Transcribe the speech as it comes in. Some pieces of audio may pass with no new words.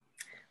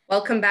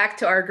Welcome back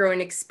to our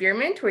growing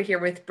experiment. We're here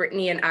with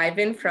Brittany and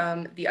Ivan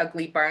from the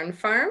Ugly Barn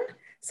Farm.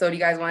 So do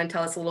you guys want to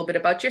tell us a little bit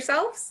about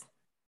yourselves?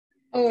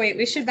 Oh, wait,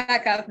 we should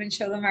back up and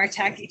show them our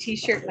tacky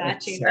t-shirt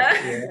matching.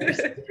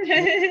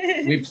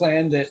 We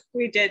planned it.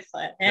 We did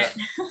plan it.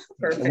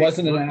 Perfect. It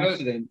wasn't an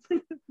accident.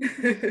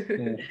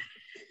 You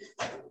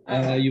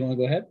want to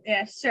go ahead?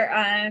 Yeah, sure.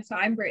 So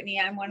I'm Brittany.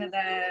 I'm one of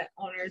the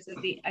owners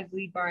of the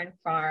Ugly Barn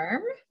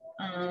Farm.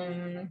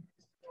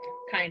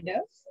 Kind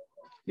of.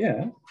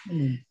 Yeah.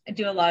 I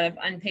do a lot of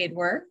unpaid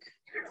work.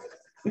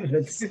 And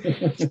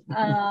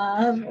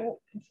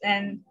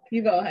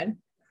you go ahead.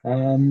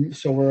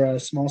 So we're a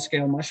small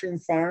scale mushroom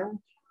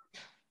farm.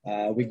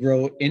 We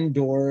grow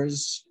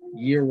indoors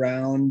year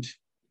round,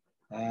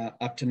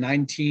 up to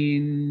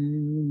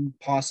 19,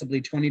 possibly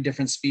 20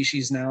 different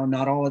species now,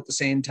 not all at the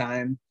same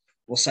time.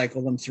 We'll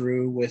cycle them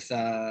through with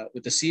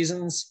the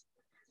seasons.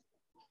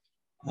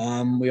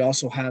 We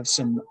also have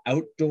some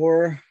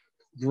outdoor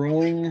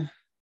growing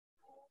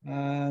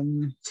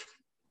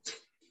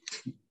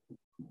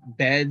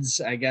beds,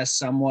 I guess,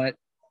 somewhat,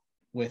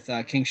 with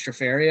King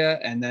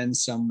Stropharia, and then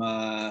some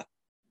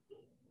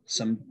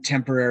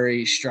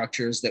temporary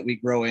structures that we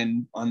grow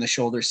in on the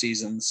shoulder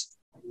seasons.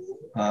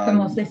 So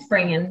mostly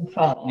spring and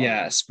fall.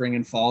 Yeah, spring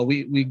and fall.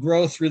 We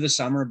grow through the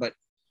summer, but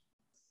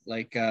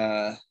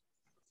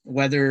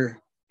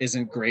weather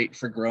isn't great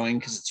for growing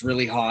because it's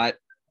really hot,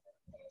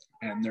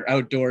 and they're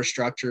outdoor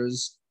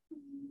structures.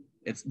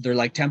 They're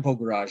like tempo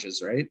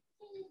garages, right?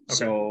 Okay.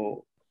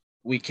 So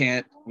we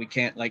can't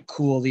like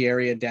cool the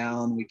area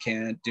down. We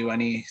can't do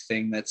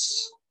anything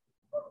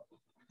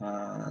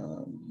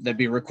that'd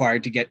be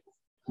required to get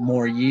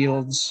more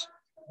yields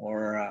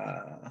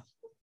or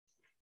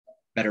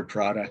better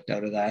product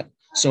out of that.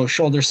 So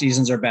shoulder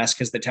seasons are best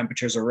because the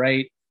temperatures are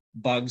right,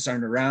 bugs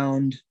aren't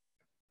around.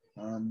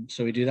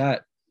 So we do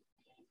that.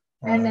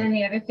 And then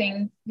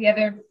the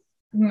other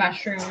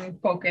mushroom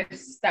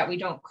focus that we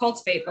don't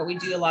cultivate, but we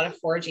do a lot of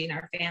foraging in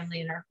our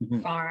family and our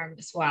farm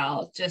as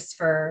well, just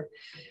for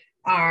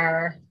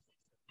our,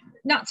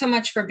 not so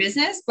much for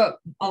business, but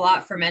a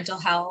lot for mental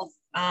health.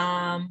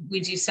 We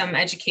do some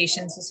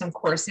education, so some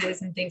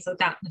courses and things like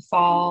that in the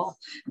fall,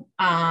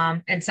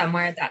 and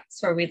somewhere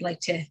that's where we'd like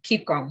to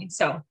keep growing.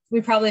 So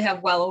we probably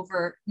have well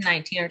over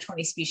 19 or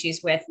 20 species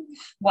with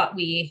what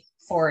we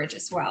forage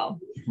as well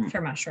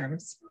for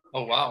mushrooms.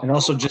 Oh, wow. And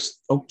also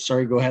just,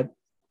 sorry, go ahead.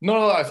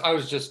 No, I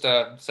was just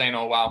saying,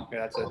 oh, wow.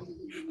 Yeah, that's it.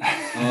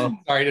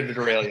 Sorry to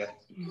derail you.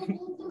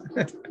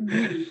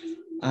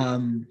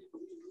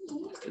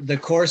 The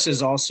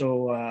courses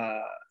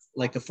also,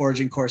 like the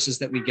foraging courses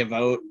that we give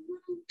out,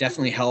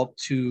 definitely help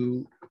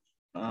to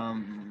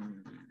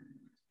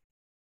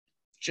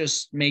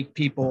just make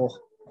people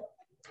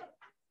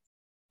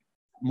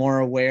more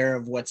aware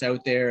of what's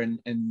out there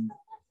and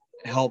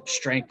help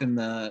strengthen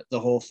the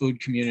whole food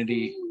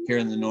community here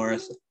in the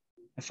north.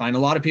 I find a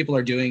lot of people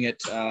are doing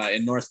it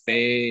in North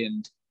Bay,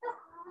 and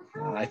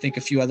I think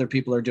a few other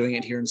people are doing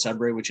it here in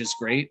Sudbury, which is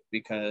great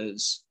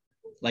because,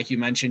 like you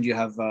mentioned, you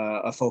have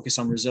a focus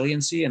on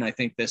resiliency, and I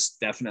think this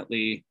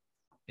definitely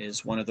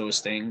is one of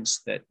those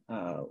things that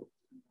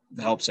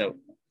helps out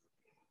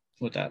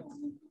with that.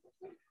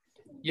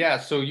 Yeah,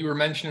 so you were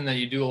mentioning that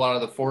you do a lot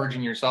of the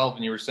foraging yourself,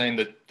 and you were saying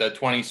that the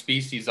 20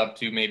 species up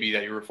to maybe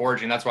that you were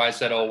foraging. That's why I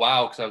said, oh,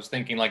 wow, because I was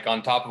thinking like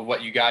on top of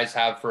what you guys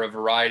have for a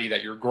variety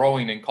that you're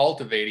growing and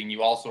cultivating,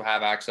 you also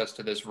have access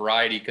to this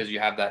variety because you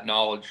have that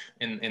knowledge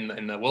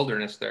in the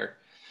wilderness there.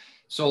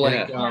 So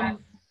like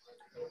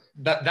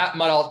that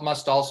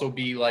must also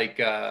be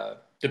like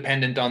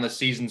dependent on the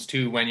seasons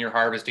too when you're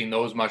harvesting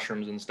those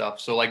mushrooms and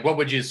stuff. So like what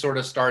would you sort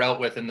of start out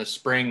with in the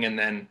spring and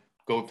then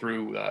go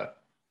through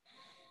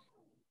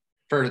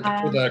for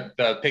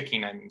the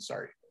picking, I mean,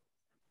 sorry.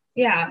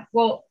 Yeah,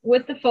 well,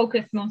 with the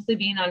focus mostly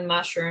being on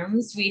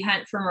mushrooms, we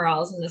hunt for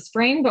morels in the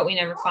spring, but we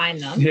never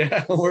find them.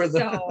 Yeah, we're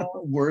the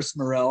worst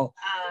morel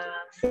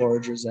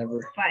foragers ever.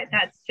 But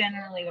that's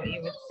generally what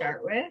you would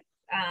start with.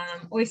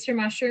 Oyster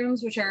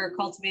mushrooms, which are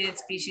cultivated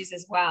species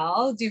as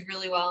well, do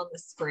really well in the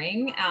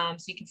spring.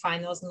 So you can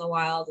find those in the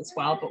wild as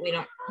well, but we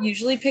don't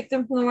usually pick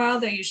them from the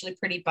wild. They're usually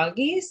pretty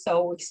buggy,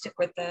 so we stick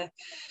with the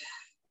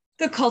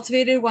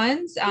cultivated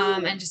ones,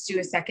 and just do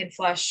a second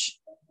flush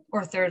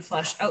or third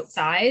flush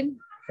outside.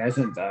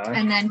 Pheasant back.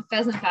 And then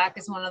pheasant back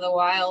is one of the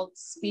wild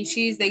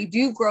species. They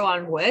do grow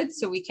on wood,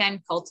 so we can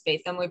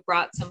cultivate them. We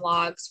brought some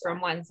logs from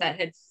ones that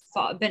had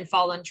been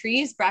fallen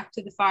trees back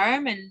to the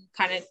farm and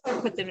kind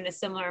of put them in a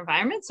similar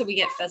environment. So we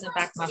get pheasant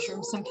back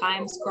mushrooms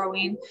sometimes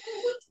growing.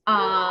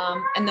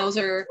 And those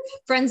are,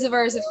 friends of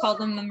ours have called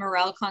them the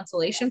Morel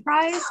Consolation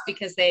Prize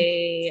because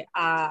they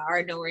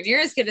are nowhere near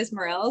as good as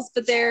morels,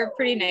 but they're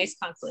pretty nice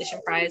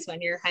consolation prize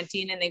when you're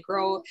hunting, and they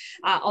grow,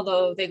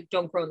 although they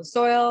don't grow in the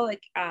soil,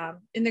 like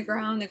in the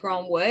ground, they grow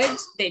on wood.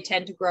 They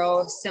tend to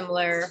grow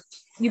similar.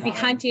 You'd be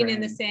hunting in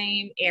the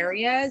same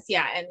areas,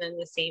 yeah, and then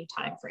the same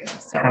time frame.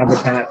 So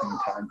habitat and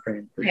time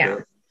frame for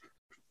sure.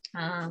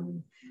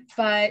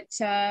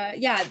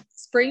 Yeah,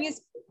 spring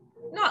is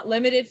not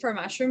limited for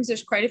mushrooms.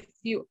 There's quite a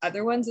few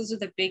other ones. Those are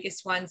the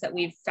biggest ones that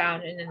we've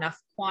found in enough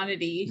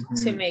quantity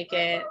to make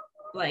it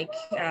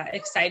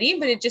exciting,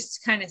 but it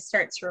just kind of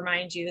starts to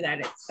remind you that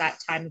it's that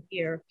time of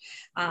year,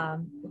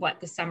 what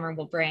the summer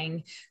will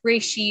bring.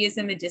 Reishi is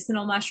a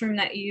medicinal mushroom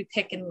that you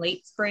pick in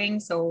late spring,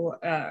 so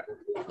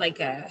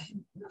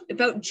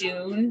about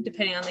June,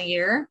 depending on the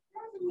year.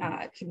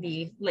 It can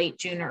be late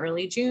June or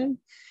early June.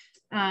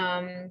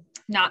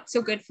 Not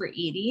so good for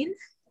eating.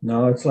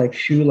 No, it's like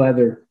shoe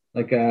leather,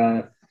 like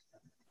a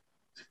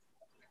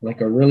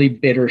really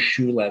bitter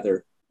shoe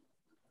leather.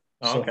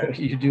 Okay.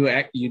 So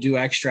you do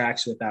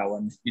extracts with that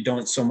one. You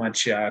don't so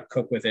much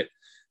cook with it.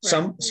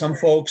 Right. Some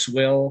folks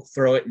will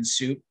throw it in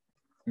soup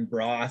and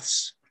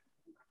broths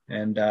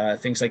and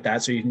things like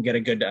that, so you can get a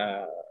good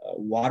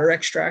water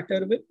extract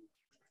out of it.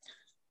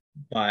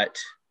 But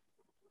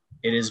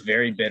it is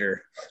very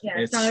bitter. Yeah,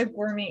 it's not a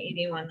gourmet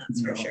eating one,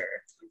 that's for sure.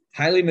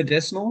 Highly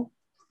medicinal,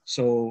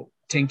 so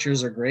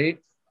tinctures are great.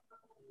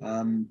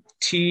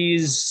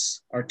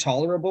 Teas are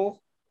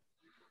tolerable.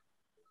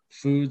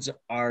 Foods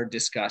are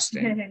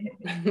disgusting.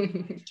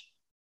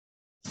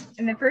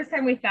 And the first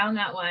time we found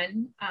that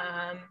one,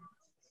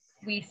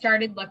 we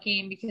started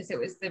looking because it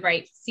was the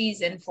right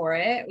season for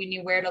it. We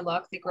knew where to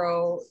look. They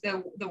grow,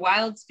 the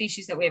wild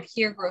species that we have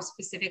here grow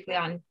specifically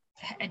on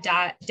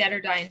dead or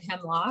dying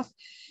hemlock.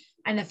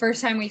 And the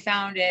first time we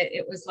found it,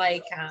 it was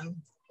like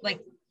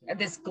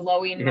this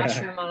glowing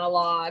mushroom on a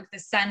log. The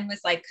sun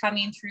was like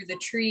coming through the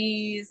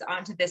trees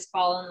onto this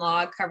fallen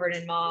log covered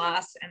in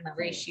moss, and the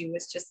reishi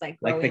was just like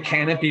the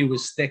canopy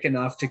was thick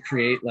enough to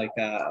create like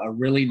a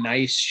really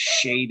nice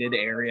shaded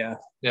area.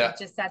 Yeah,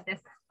 just at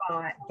this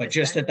spot. But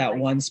just at that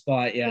one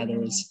spot, there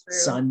was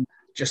sun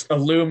just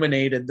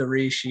illuminated the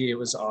reishi. It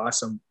was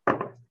awesome.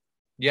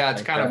 Yeah,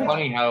 it's kind of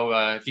funny how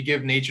if you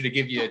give nature to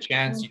give you a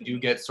chance, you do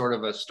get sort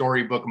of a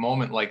storybook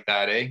moment like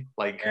that, eh?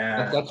 Like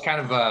that's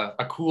kind of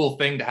a cool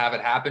thing to have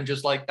it happen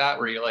just like that,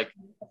 where you're like,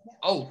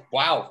 oh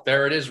wow,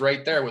 there it is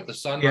right there with the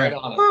sun right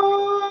on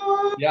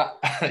it. Yeah,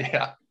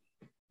 yeah.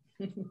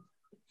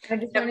 I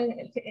just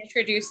wanted to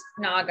introduce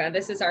Naga.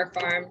 This is our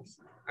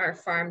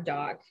farm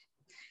dog.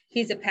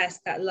 He's a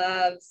pest that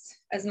loves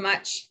as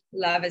much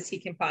love as he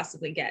can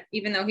possibly get.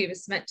 Even though he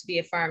was meant to be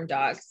a farm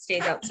dog,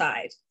 stays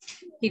outside.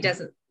 He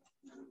doesn't.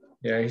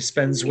 Yeah, he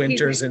spends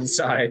winters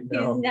inside.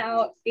 He's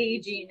now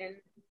aging and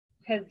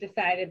has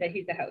decided that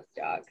he's a house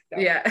dog. So.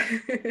 Yeah.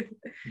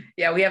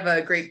 Yeah, we have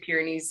a Great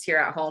Pyrenees here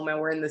at home and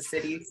we're in the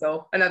city.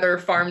 So another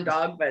farm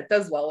dog, but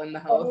does well in the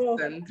house.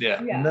 And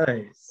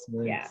Nice.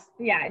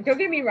 Yeah. Don't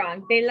get me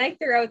wrong. They like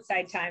their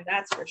outside time,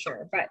 that's for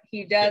sure. But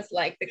he does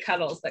like the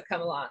cuddles that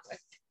come along with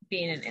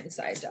being an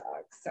inside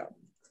dog.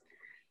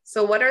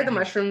 So what are the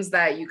mushrooms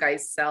that you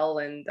guys sell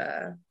and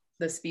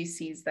the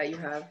species that you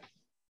have?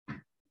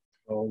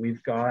 So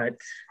we've got,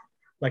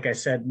 like I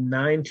said,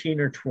 19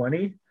 or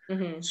 20.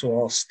 Mm-hmm. So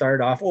I'll start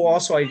off. Oh,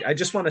 also, I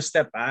just want to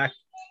step back.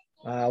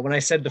 When I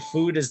said the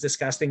food is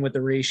disgusting with the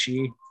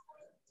reishi,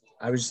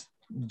 I was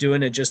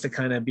doing it just to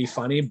kind of be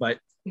funny, but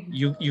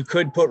you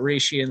could put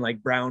reishi in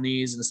like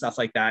brownies and stuff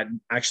like that and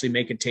actually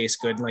make it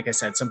taste good. And like I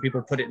said, some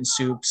people put it in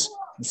soups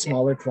in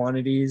smaller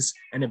quantities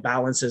and it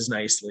balances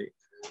nicely.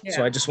 Yeah.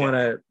 So I just want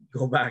to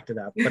go back to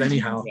that. But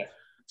anyhow,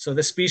 so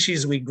the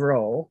species we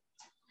grow,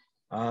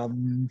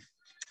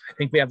 I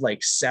think we have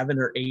like 7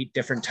 or 8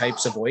 different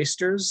types of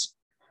oysters.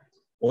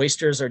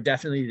 Oysters are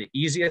definitely the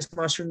easiest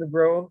mushroom to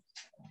grow.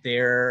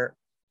 They're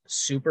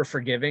super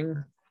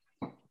forgiving.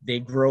 They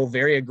grow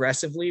very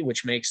aggressively,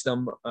 which makes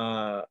them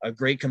a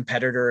great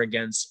competitor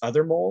against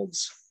other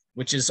molds,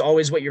 which is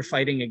always what you're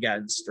fighting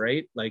against,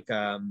 right? Like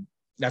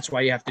that's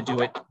why you have to do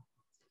it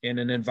in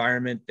an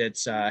environment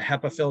that's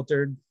HEPA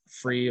filtered,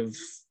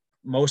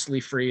 mostly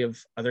free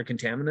of other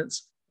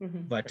contaminants.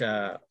 Mm-hmm.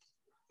 But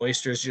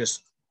oysters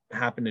just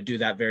happen to do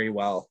that very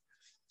well.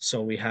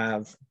 So we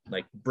have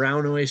like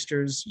brown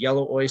oysters,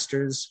 yellow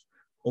oysters,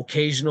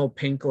 occasional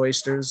pink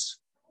oysters,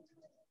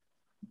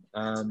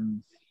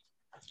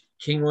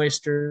 king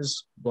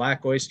oysters,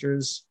 black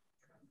oysters,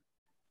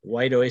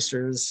 white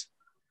oysters.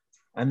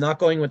 I'm not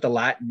going with the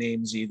Latin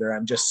names either.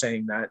 I'm just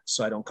saying that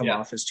so I don't come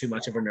off as too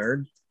much of a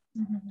nerd.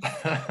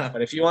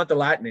 But if you want the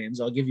Latin names,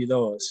 I'll give you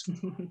those.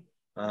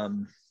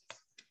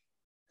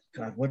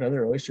 God, what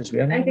other oysters we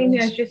have? I think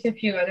there's just a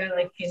few other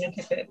like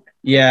phenotypic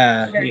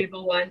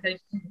variable ones.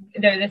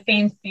 They're the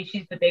same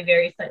species, but they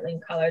vary slightly in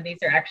color. These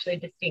are actually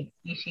distinct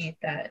species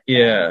that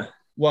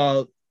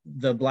well,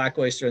 the black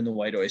oyster and the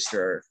white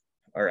oyster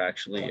are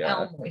actually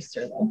elm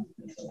oyster though.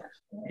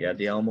 Yeah,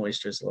 the elm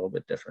oyster is a little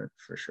bit different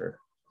for sure.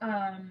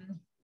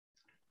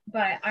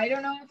 But I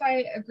don't know if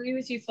I agree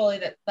with you fully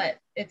that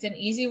it's an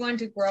easy one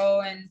to grow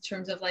in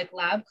terms of like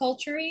lab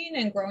culturing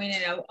and growing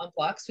it out on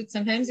blocks, but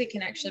sometimes it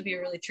can actually be a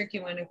really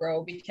tricky one to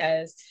grow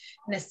because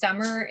in the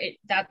summer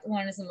that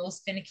one is the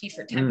most finicky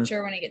for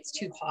temperature. When it gets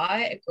too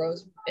hot,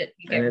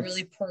 you get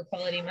really poor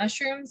quality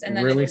mushrooms, and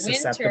then really in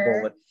the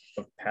winter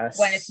with pests.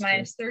 When it's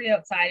minus 30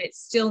 outside, it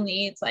still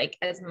needs like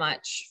as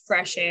much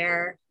fresh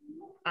air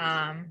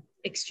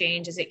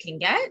exchange as it can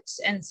get,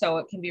 and so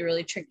it can be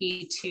really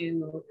tricky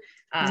to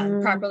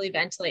properly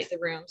ventilate the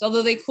rooms,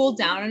 although they cool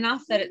down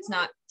enough that it's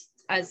not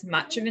as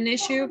much of an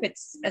issue. If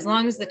it's as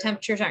long as the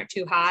temperatures aren't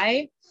too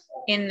high,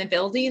 in the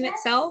building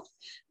itself,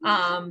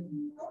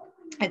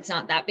 it's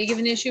not that big of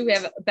an issue. We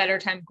have a better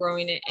time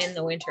growing it in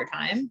the winter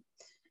time.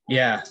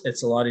 Yeah,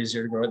 it's a lot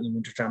easier to grow it in the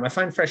wintertime. I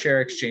find fresh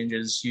air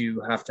exchanges,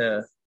 you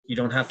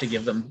don't have to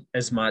give them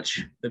as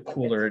much the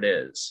cooler it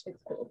is. It's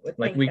cool. With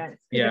Like things done.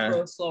 It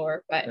grows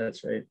slower, but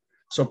that's right.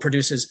 So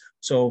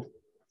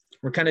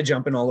we're kind of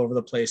jumping all over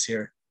the place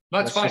here.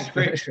 That's fine.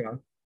 Great.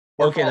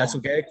 Okay, that's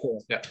okay.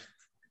 Cool. Yeah.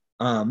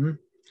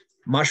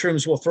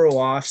 Mushrooms will throw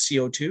off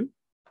CO2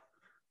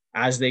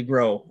 as they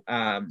grow,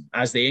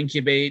 as they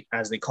incubate,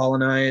 as they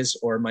colonize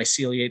or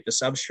myceliate the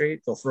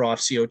substrate. They'll throw off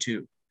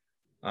CO2.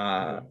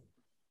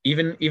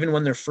 Even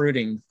when they're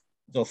fruiting,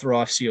 they'll throw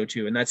off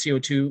CO2, and that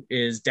CO2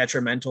 is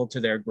detrimental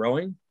to their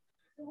growing.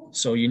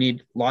 So you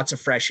need lots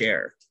of fresh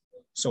air.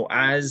 So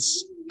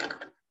as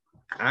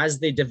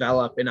they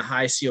develop in a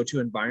high CO2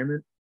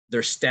 environment,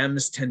 their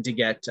stems tend to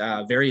get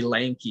very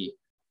lanky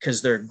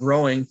because they're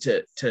growing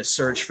to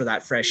search for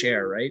that fresh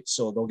air, right?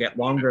 So they'll get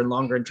longer and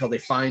longer until they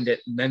find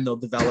it, and then they'll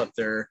develop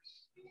their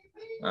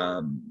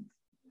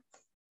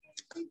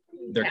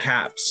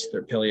caps,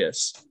 their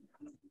pileus.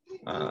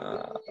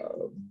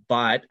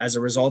 But as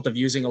a result of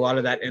using a lot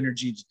of that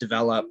energy to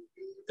develop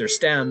their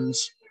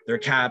stems, their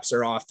caps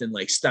are often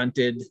like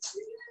stunted,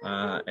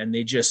 and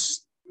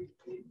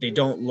they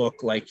don't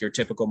look like your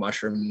typical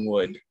mushroom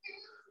would.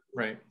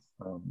 Right.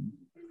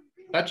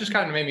 That just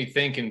kind of made me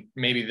think, and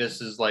maybe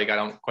this is like, I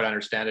don't quite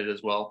understand it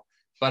as well.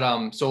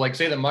 But so like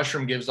say the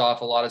mushroom gives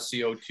off a lot of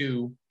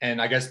CO2, and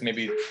I guess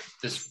maybe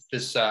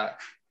this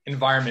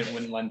environment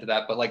wouldn't lend to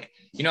that, but like,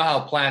 you know how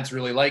plants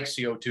really like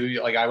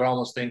CO2, like I would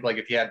almost think like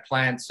if you had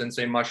plants and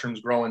say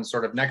mushrooms growing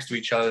sort of next to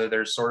each other,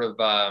 there's sort of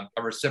a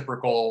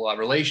reciprocal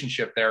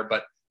relationship there,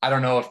 but I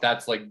don't know if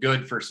that's like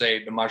good for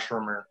say the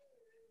mushroom, or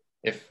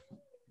if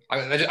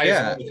I just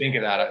have to think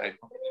of that.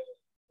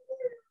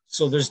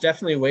 So there's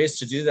definitely ways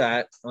to do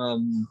that.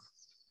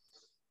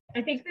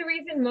 I think the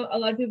reason a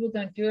lot of people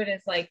don't do it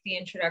is like the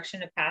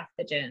introduction of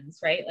pathogens,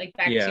 right? Like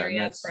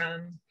bacteria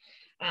from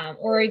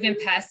or even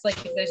pests,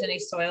 like if there's any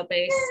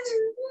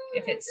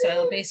if it's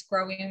soil-based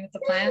growing with the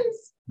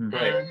plants.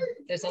 Right.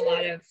 There's a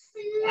lot of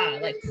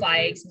like fly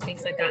eggs and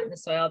things like that in the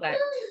soil that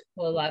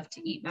will love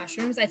to eat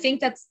mushrooms. I think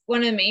that's one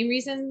of the main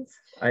reasons.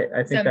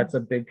 I think that's a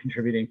big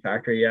contributing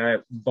factor. Yeah,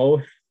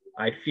 both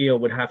I feel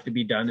would have to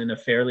be done in a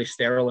fairly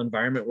sterile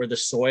environment where the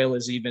soil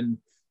is even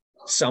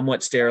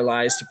somewhat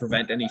sterilized to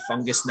prevent any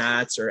fungus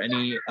gnats or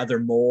any other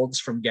molds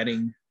from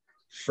getting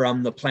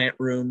from the plant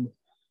room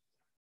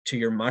to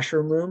your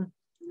mushroom room.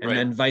 And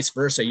then vice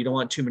versa. You don't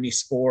want too many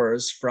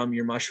spores from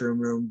your mushroom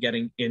room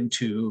getting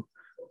into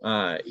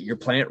your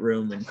plant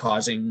room and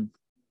causing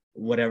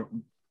whatever,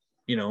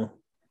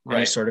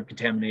 any sort of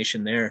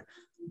contamination there.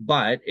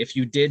 But if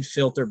you did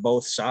filter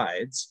both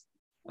sides,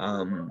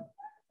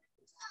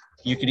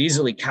 you could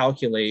easily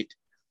calculate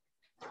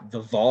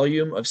the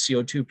volume of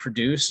CO2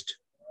 produced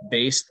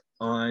based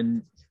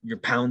on your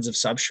pounds of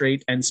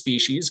substrate and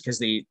species, because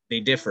they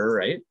differ,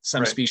 right?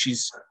 Some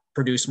species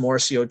produce more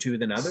CO2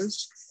 than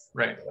others.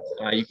 Right.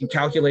 You can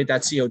calculate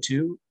that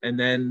CO2 and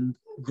then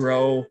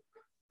grow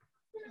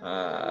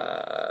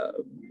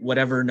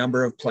whatever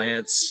number of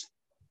plants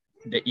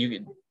that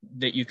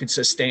you could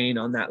sustain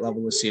on that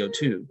level of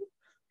CO2.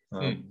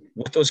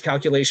 What those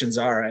calculations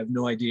are, I have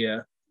no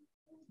idea.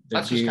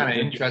 That's just kind of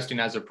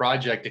interesting as a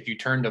project. If you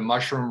turned a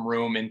mushroom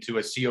room into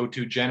a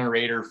CO2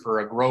 generator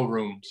for a grow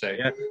room, say.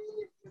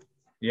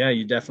 Yeah,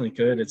 you definitely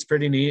could. It's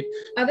pretty neat.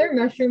 Other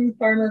mushroom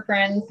farmer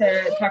friends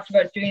talked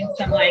about doing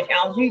some like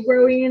algae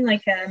growing,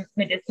 like a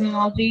medicinal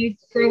algae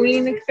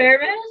growing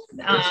experiments.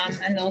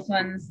 And those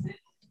ones,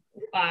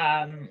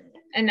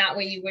 and that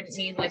way you wouldn't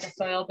need like a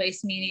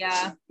soil-based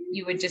media.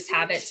 You would just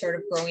have it sort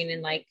of growing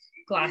in like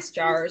glass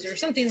jars or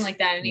something like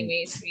that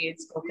anyways we had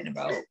spoken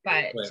about.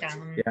 But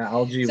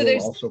algae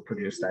will also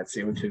produce that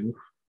CO2.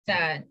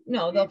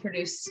 No, they'll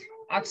produce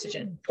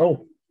oxygen.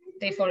 Oh,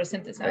 they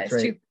photosynthesize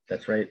too.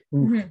 That's right.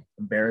 Ooh,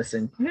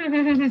 embarrassing. I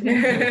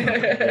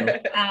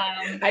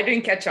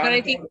didn't catch on. But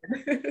I think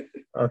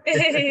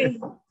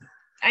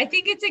I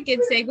think it's a good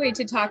segue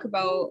to talk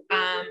about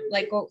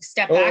like go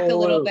step back a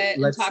little bit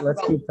and let's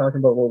keep talking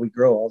about what we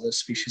grow, all the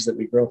species that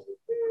we grow.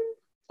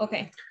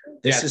 Okay.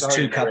 This is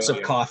 2 cups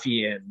of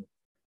coffee and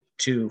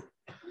too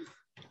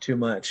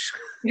much.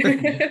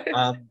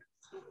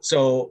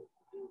 So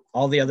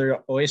all the other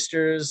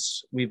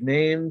oysters we've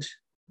named,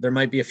 there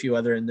might be a few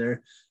other in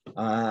there.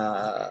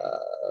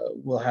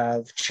 We'll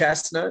have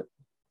chestnut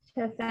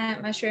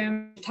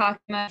mushroom,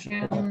 talk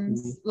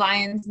mushrooms,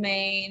 lion's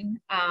mane.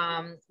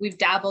 We've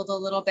dabbled a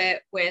little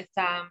bit with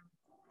a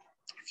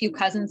few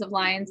cousins of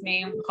lion's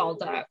mane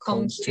called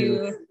combs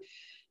tooth.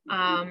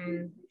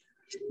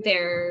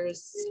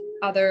 There's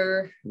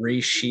other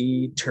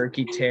reishi,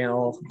 turkey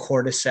tail,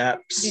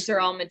 cordyceps. These are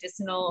all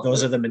medicinal.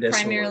 Those are the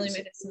medicinal primarily ones.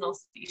 Medicinal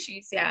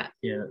species. Yeah.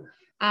 Yeah.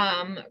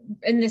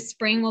 In the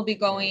spring we'll be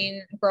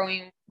growing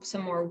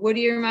some more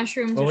woodier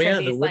mushrooms. Oh yeah,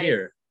 the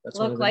woodier. That's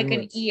one of look the like new an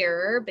ones.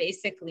 ear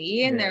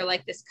basically, and Yeah. they're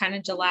like this kind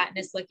of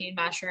gelatinous looking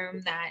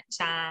mushroom that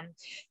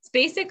it's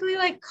basically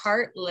like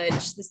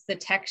cartilage. This is the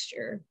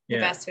texture, the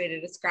Yeah. best way to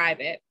describe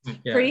it.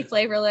 Yeah. Pretty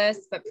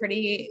flavorless, but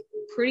pretty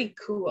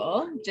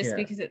cool just Yeah.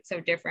 because it's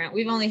so different.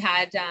 We've only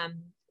had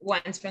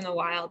ones from the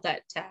wild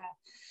that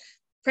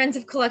friends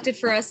have collected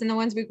for us, and the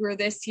ones we grew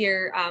this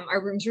year,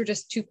 our rooms were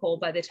just too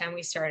cold by the time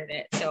we started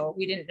it, so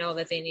we didn't know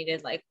that they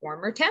needed like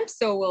warmer temps.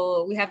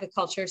 So we have the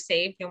culture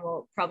saved, and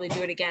we'll probably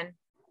do it again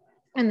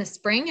in the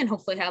spring and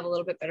hopefully have a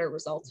little bit better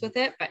results with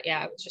it. But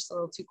yeah, it was just a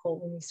little too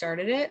cold when we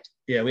started it.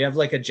 Yeah, we have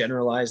like a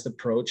generalized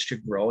approach to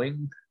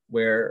growing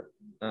where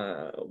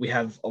we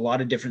have a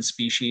lot of different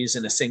species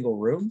in a single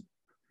room.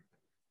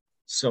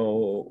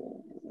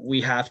 So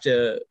we have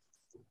to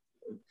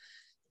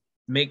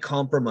make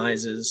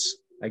compromises,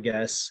 I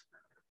guess,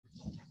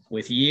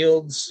 with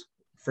yields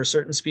for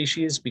certain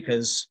species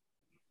because,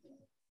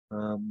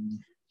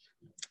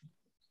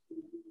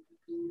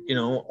 you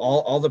know,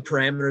 all the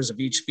parameters of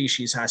each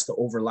species has to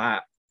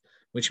overlap,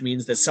 which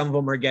means that some of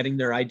them are getting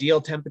their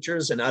ideal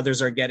temperatures and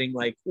others are getting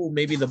like, oh,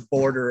 maybe the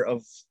border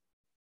of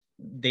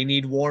they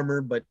need warmer,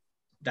 but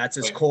that's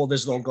as cold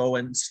as they'll go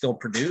and still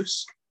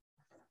produce.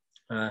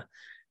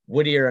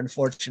 Whittier,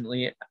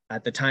 unfortunately,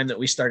 at the time that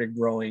we started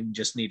growing,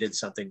 just needed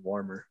something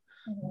warmer.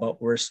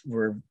 But we're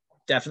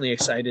definitely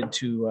excited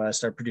to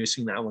start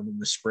producing that one in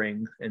the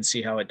spring and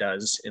see how it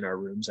does in our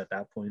rooms at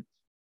that point.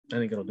 I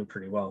think it'll do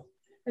pretty well.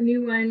 A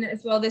new one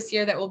as well this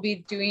year that we'll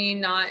be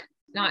doing, not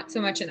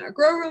so much in our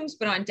grow rooms,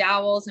 but on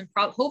dowels and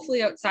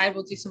hopefully outside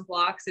we'll do some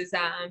blocks, is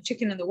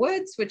Chicken in the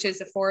Woods, which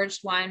is a foraged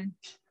one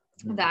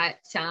that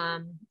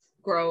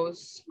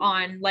grows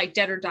on like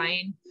dead or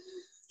dying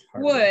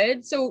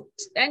wood. So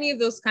any of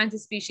those kinds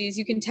of species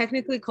you can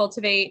technically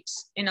cultivate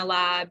in a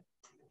lab.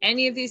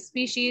 Any of these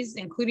species,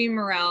 including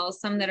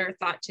morels, some that are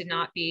thought to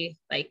not be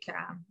like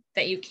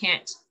that you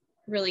can't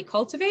really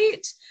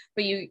cultivate,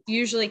 but you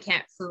usually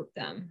can't fruit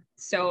them.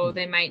 So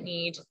they might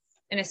need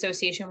an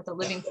association with a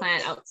living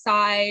plant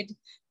outside.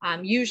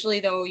 Usually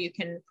though, you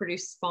can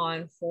produce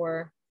spawn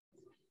for,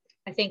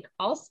 I think,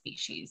 all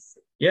species.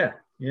 Yeah,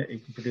 you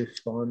can produce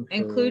spawn for,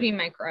 including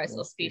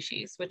mycorrhizal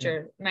species, which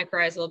are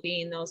mycorrhizal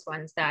being those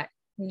ones that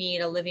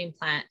need a living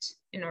plant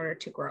in order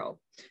to grow.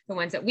 The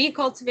ones that we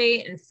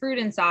cultivate and fruit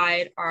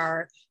inside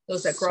are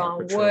those that grow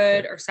on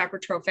wood or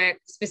saprotrophic.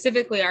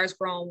 Specifically, ours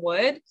grow on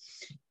wood.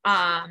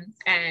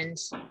 And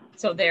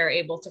so they're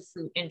able to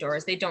fruit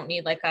indoors. They don't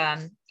need like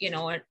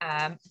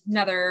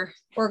another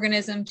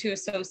organism to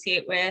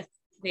associate with.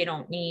 They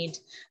don't need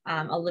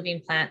a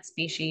living plant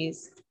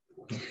species.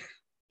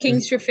 King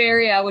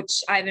Stropharia,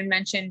 which Ivan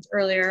mentioned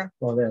earlier,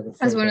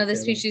 as one of the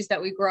species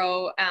that we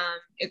grow.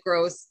 It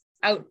grows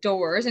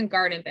outdoors in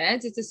garden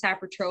beds. It's a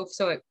saprotroph,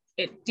 so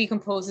it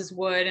decomposes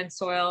wood and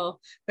soil,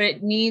 but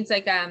it needs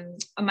like a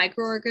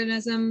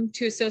microorganism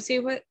to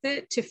associate with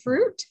it to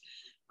fruit.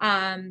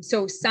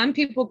 So some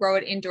people grow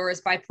it indoors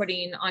by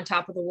putting on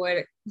top of the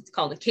wood, it's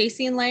called a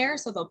casing layer.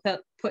 So they'll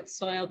put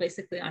soil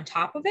basically on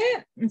top of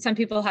it. And some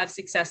people have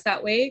success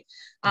that way.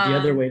 The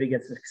other way to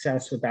get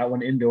success with that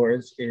one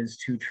indoors is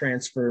to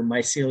transfer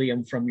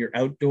mycelium from your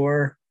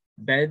outdoor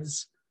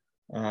beds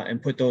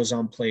and put those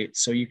on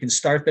plates. So you can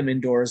start them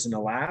indoors in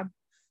a lab,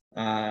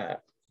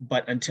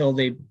 but until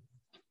they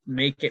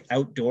make it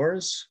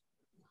outdoors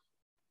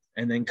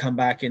and then come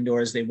back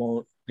indoors, they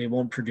won't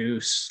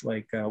produce.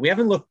 Like we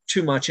haven't looked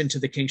too much into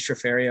the King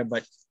Stropharia,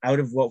 but out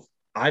of what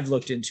I've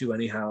looked into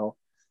anyhow,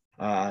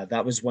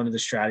 that was one of the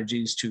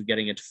strategies to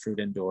getting it to fruit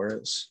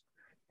indoors.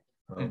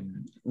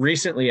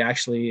 Recently,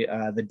 actually,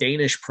 the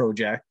Danish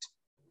project,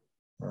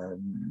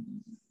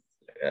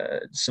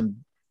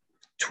 some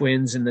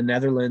twins in the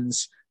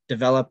Netherlands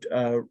developed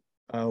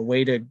a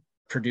way to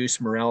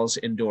produce morels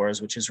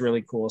indoors, which is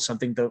really cool.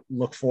 Something to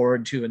look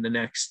forward to in the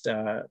next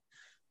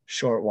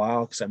short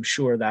while, because I'm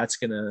sure that's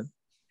going to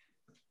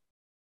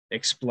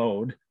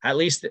explode, at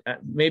least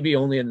maybe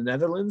only in the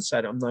Netherlands.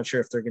 I'm not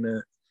sure if they're going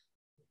to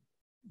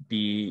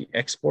be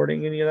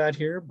exporting any of that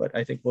here, but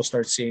I think we'll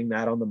start seeing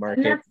that on the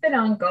market. And that's been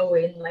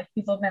ongoing. Like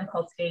people have been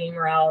cultivating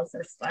morels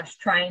or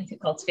trying to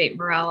cultivate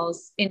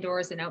morels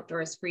indoors and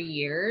outdoors for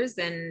years.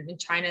 And in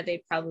China,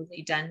 they've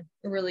probably done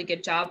a really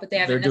good job, but they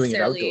haven't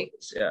necessarily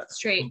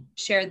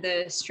shared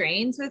the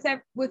strains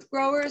with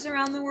growers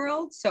around the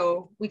world.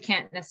 So we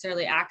can't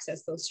necessarily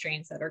access those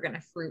strains that are going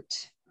to fruit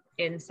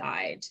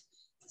inside.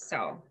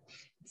 So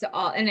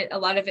a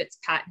lot of it's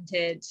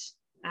patented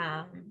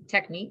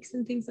techniques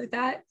and things like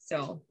that.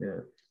 So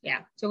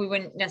so we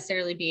wouldn't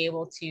necessarily be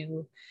able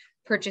to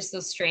purchase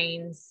those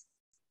strains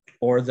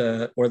or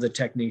the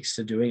techniques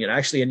to doing it.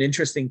 Actually, an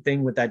interesting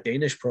thing with that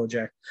Danish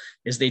project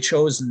is they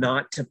chose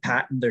not to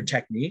patent their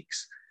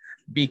techniques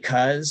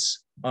because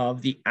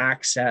of the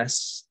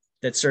access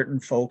that certain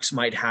folks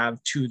might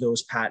have to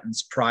those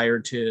patents prior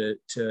to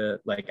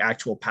like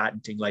actual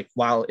patenting. Like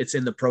while it's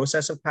in the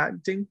process of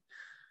patenting,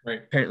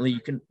 right,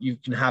 apparently you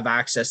can have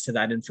access to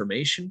that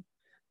information.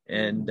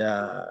 And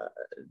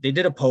they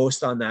did a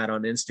post on that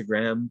on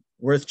Instagram,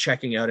 worth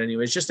checking out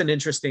anyway. It's just an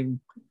interesting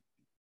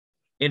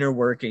inner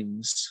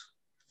workings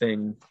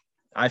thing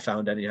I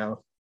found anyhow.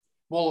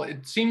 Well,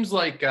 it seems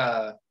like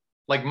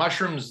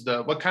mushrooms,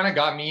 what kind of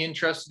got me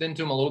interested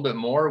into them a little bit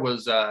more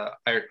was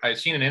I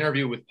seen an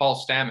interview with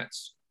Paul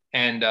Stamets,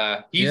 and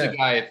he's a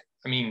guy.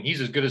 I mean, he's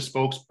as good a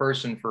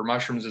spokesperson for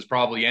mushrooms as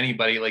probably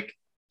anybody. Like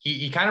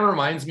he kind of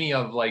reminds me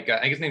of like I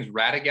think his name's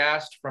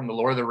Radagast from the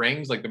Lord of the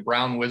Rings, like the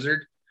Brown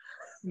Wizard.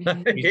 He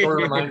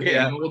sort of reminds me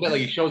a little bit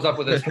like he shows up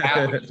with his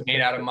hat, which is made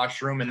out of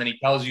mushroom, and then he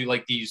tells you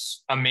like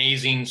these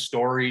amazing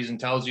stories and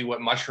tells you what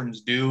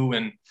mushrooms do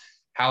and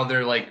how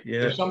they're like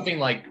there's something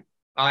like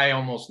I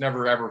almost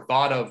never ever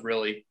thought of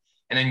really.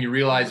 And then you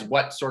realize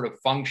what sort of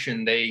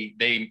function they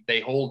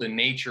hold in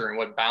nature and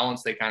what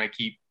balance they kind of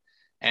keep.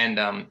 And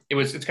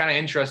it's kind of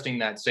interesting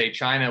that say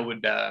China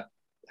would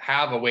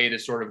have a way to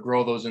sort of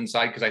grow those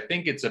inside, because I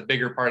think it's a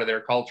bigger part of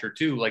their culture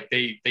too. Like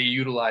they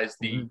utilize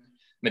the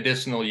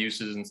medicinal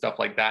uses and stuff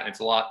like that. And it's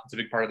a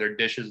big part of their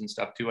dishes and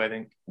stuff too, I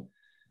think.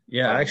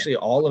 Yeah, actually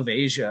all of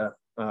Asia,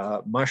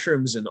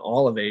 mushrooms in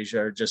all of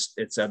Asia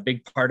it's a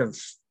big part of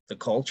the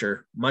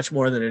culture, much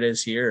more than it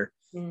is here.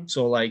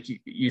 So like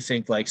you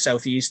think like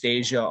Southeast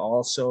Asia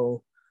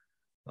also,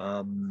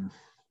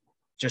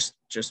 just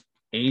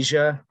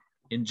Asia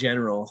in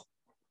general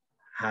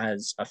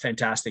has a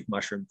fantastic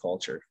mushroom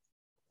culture.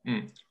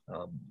 And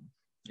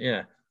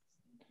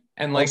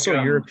like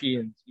also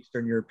Europeans,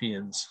 Eastern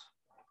Europeans.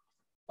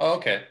 Oh,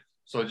 okay.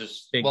 So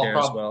just big there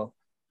as well.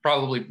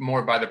 Probably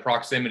more by the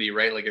proximity,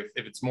 right? Like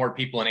if it's more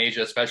people in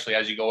Asia, especially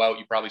as you go out,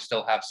 you probably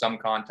still have some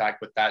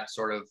contact with that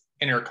sort of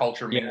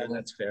interculture. Yeah,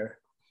 that's fair.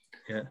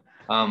 Yeah.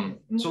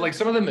 So like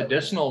some of the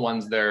medicinal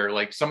ones there,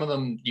 like some of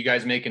them you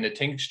guys make into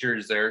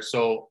tinctures there.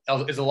 So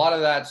is a lot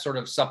of that sort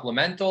of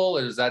supplemental?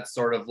 Is that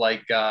sort of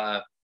like,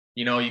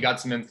 you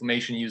got some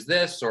inflammation, use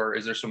this, or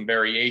is there some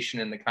variation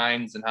in the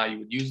kinds and how you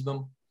would use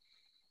them?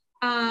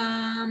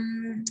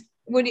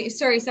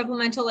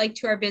 Supplemental like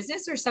to our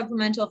business or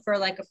supplemental for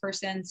like a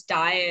person's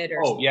diet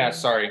or something? Yeah,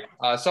 sorry.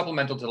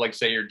 Supplemental to like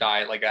say your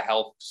diet, like a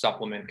health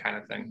supplement kind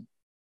of thing.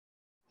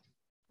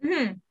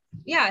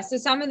 Yeah, so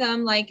some of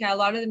them, like a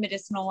lot of the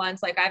medicinal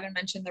ones, like Ivan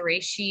mentioned, the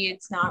reishi,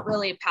 it's not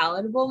really a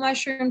palatable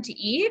mushroom to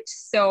eat,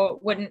 so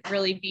it wouldn't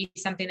really be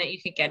something that you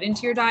could get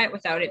into your diet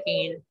without it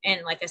being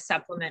in like a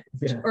supplement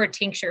or a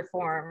tincture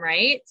form,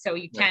 right? So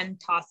you can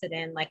toss it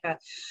in like a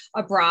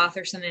broth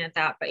or something like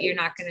that, but you're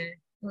not going to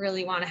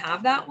really want to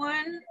have that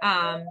one.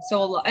 And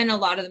a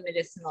lot of the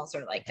medicinals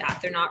are like that.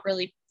 They're not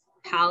really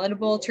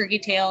palatable. Turkey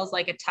tails,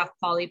 like a tough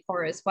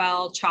polypore as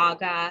well.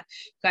 Chaga,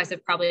 you guys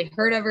have probably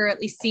heard of or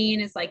at least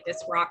seen, is like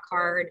this rock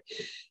hard.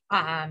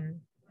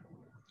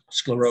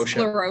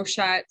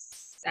 Sclerotia,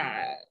 it's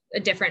a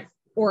different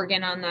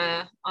organ on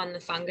the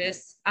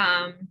fungus.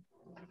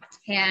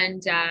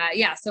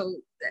 So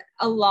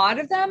a lot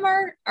of them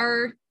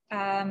are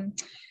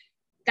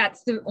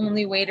that's the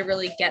only way to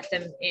really get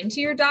them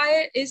into your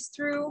diet is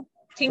through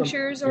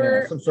tinctures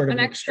or some sort of an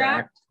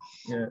extract.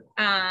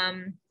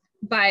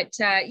 But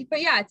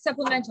yeah, it's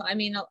supplemental. I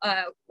mean,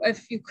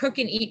 if you cook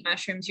and eat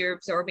mushrooms, you're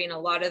absorbing a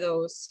lot of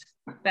those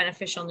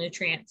beneficial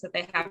nutrients that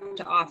they have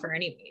to offer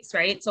anyways,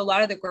 right? So a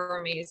lot of the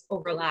gourmets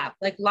overlap,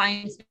 like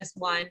lion's mist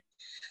one,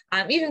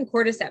 even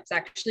cordyceps.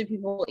 Actually,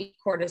 people will eat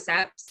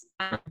cordyceps.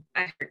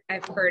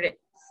 I've heard it's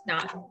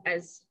not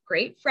as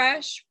great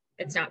fresh.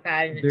 It's not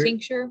bad in a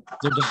tincture.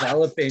 They're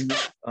developing.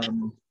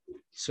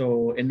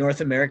 So in North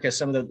America,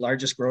 some of the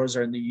largest growers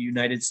are in the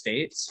United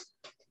States.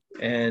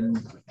 And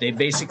they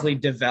basically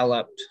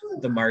developed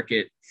the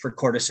market for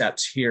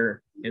cordyceps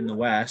here in the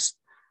West.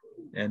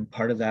 And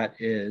part of that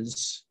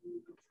is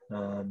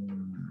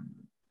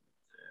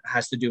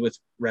has to do with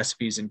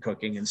recipes and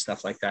cooking and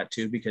stuff like that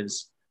too,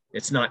 because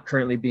it's not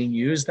currently being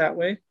used that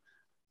way.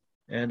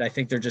 And I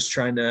think they're just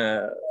trying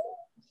to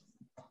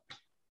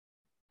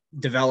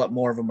develop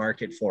more of a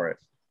market for it.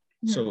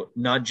 So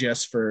not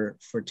just for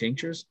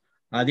tinctures.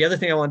 The other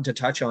thing I wanted to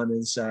touch on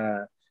is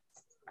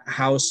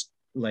how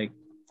like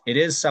it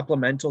is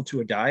supplemental to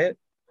a diet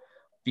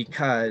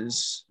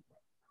because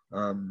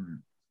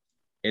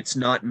it's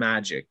not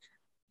magic.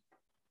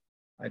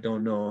 I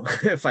don't know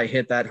if I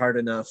hit that hard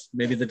enough.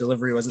 Maybe the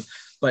delivery wasn't,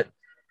 but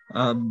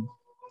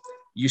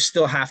you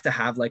still have to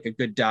have like a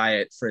good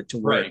diet for it to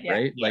work,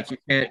 right? Like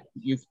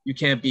you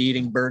can't be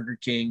eating Burger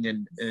King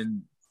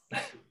and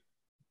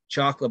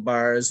chocolate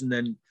bars and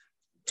then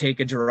take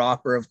a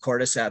dropper of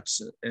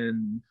cordyceps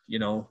and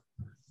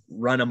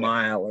run a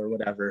mile or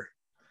whatever.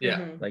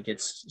 Like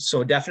it's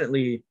so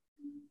definitely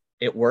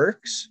it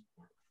works.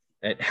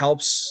 It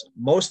helps.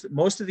 Most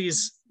of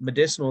these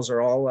medicinals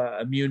are all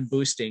immune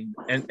boosting,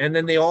 and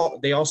then they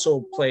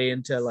also play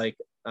into like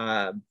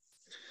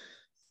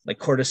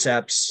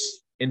cordyceps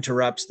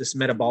interrupts this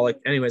metabolic.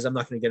 Anyways, I'm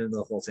not going to get into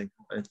the whole thing.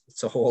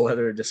 It's a whole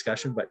other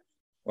discussion,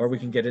 or we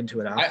can get into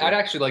it after. I'd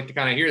actually like to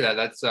kind of hear that.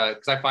 That's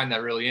because I find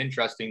that really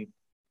interesting.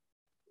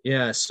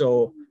 Yeah.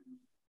 So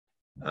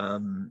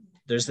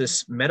there's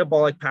this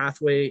metabolic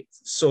pathway.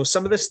 So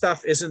some of this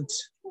stuff isn't,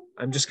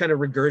 I'm just kind of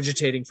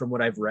regurgitating from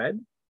what I've read.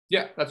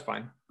 Yeah, that's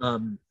fine.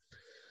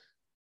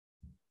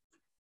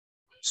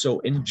 So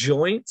in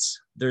joints,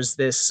 there's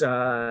this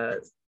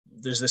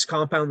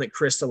compound that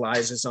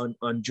crystallizes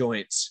on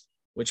joints.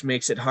 which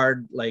makes it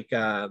hard. Like,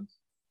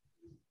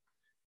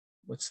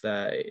 what's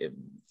that?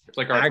 It's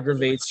like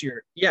Aggravates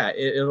your,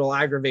 it'll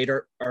aggravate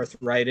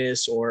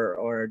arthritis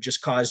or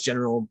just cause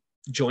general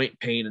joint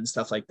pain and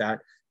stuff like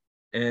that.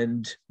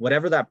 And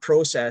whatever that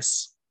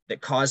process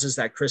that causes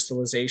that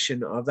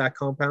crystallization of that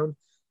compound,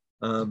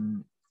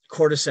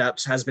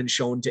 cordyceps has been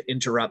shown to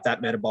interrupt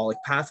that metabolic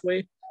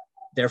pathway,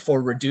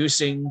 therefore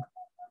reducing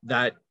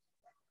that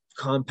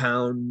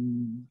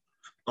compound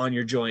on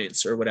your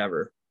joints or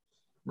whatever.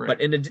 Right.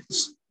 But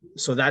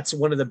so that's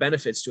one of the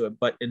benefits to it.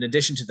 But in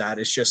addition to that,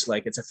 it's just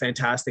like, it's a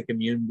fantastic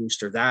immune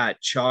booster.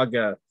 That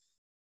chaga,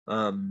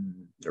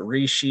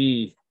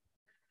 reishi,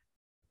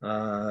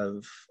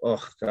 oh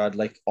God,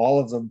 like all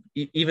of them,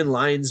 even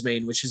lion's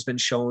mane, which has been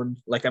shown,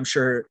 like, I'm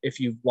sure if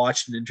you've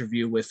watched an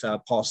interview with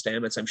Paul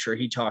Stamets, I'm sure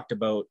he talked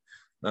about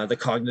the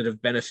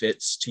cognitive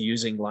benefits to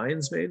using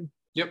lion's mane.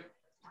 Yep.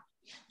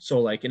 So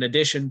like, in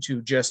addition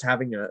to just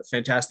having a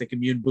fantastic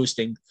immune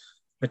boosting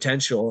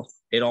potential,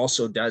 it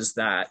also does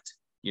that.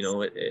 You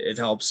know, it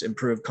helps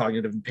improve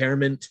cognitive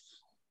impairment,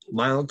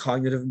 mild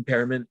cognitive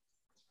impairment.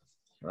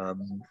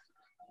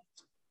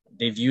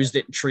 They've used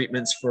it in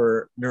treatments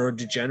for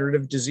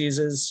neurodegenerative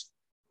diseases.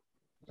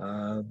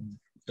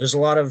 There's a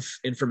lot of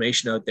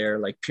information out there,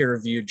 like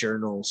peer-reviewed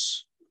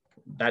journals,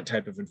 that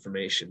type of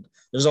information.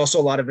 There's also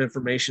a lot of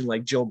information,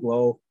 like Joe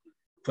Blow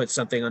put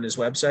something on his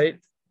website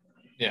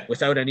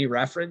without any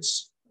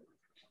reference.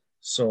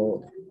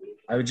 So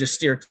I would just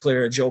steer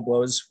clear of Joe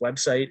Blow's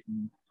website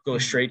and go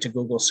straight to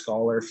Google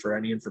Scholar for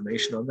any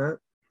information on that.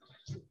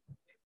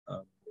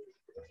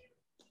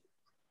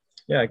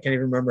 I can't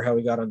even remember how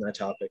we got on that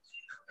topic.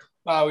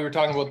 We were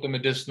talking about the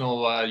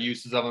medicinal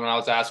uses of them, and I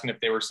was asking if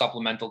they were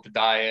supplemental to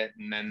diet,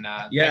 and then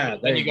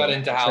then you got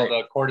into how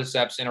the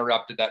cordyceps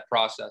interrupted that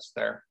process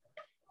there.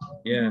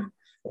 Yeah.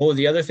 Oh,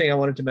 the other thing I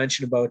wanted to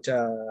mention about,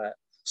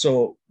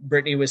 so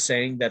Brittany was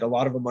saying that a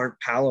lot of them aren't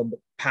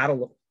palatable.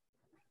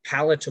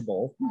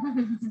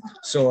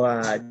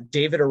 So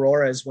David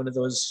Aurora is one of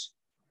those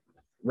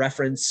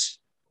reference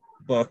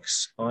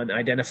books on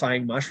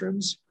identifying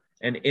mushrooms,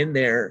 and in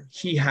there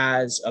he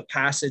has a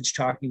passage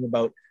talking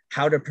about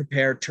how to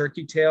prepare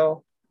turkey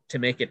tail to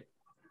make it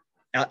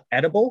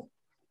edible,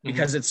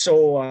 because it's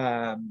so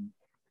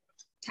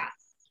tough.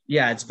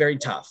 It's very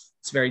tough.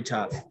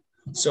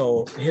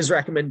 So his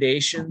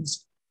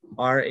recommendations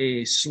are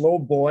a slow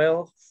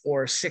boil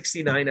for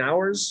 69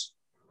 hours.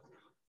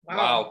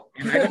 Wow.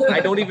 And I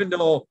don't even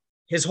know.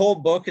 His whole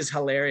book is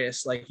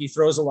hilarious. Like, he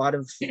throws a lot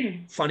of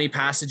funny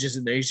passages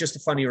in there. He's just a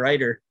funny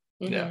writer.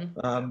 Yeah.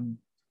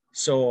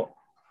 So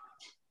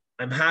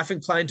I'm half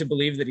inclined to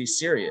believe that he's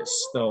serious,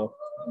 though.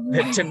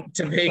 That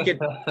to make it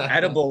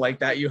edible like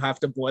that, you have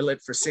to boil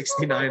it for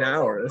 69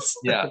 hours.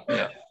 Yeah.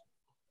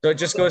 So it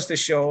just goes to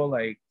show,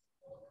 like,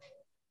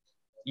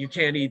 you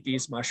can't eat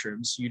these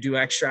mushrooms. You do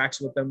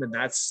extracts with them, and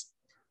that's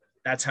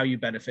how you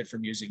benefit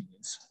from using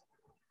these.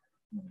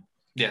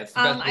 Yeah.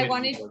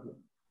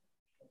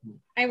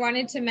 I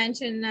wanted to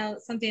mention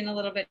something a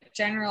little bit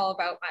general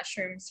about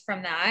mushrooms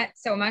from that.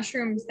 So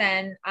mushrooms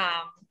then,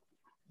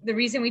 the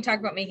reason we talk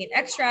about making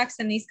extracts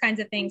and these kinds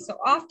of things so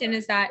often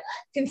is that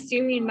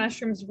consuming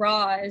mushrooms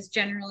raw is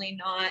generally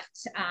not,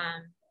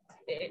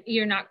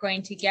 you're not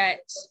going to get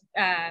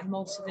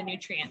most of the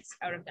nutrients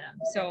out of them.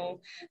 So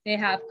they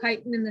have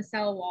chitin in the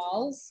cell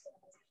walls.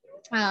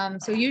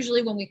 So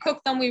usually when we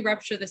cook them, we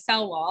rupture the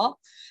cell wall,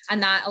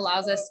 and that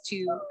allows us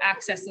to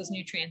access those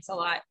nutrients a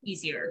lot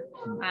easier.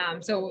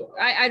 So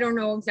I don't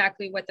know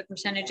exactly what the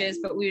percentage is,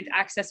 but we would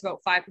access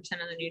about 5% of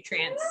the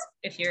nutrients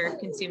if you're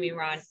consuming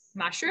raw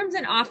mushrooms.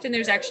 And often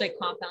there's actually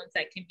compounds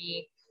that can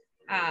be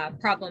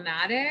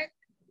problematic.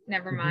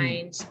 Never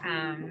mind.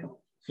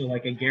 So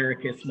like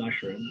agaricus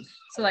mushrooms.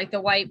 So like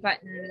the white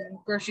button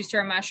grocery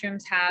store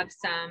mushrooms have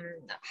some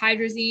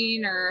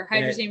hydrazine or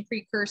hydrazine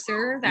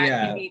precursor that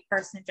can be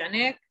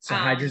carcinogenic. So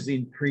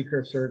hydrazine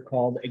precursor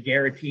called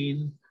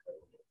agarikine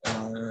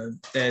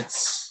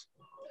that's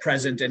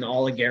present in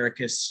all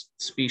agaricus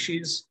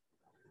species.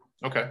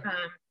 Okay.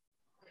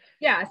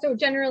 So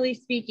generally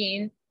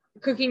speaking,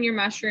 cooking your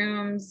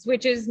mushrooms,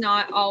 which is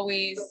not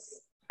always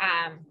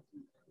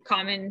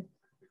common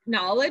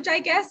knowledge,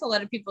 I guess. A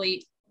lot of people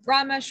eat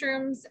raw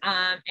mushrooms,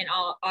 and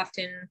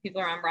often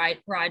people are on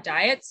raw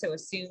diets, so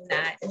assume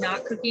that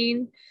not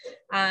cooking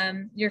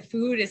your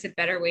food is a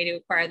better way to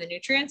acquire the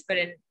nutrients, but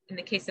in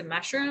the case of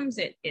mushrooms,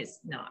 it is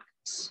not.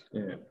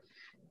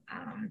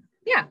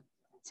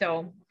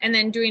 So, and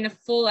then doing a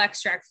full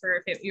extract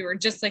for if you were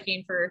just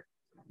looking for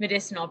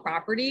medicinal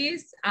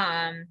properties,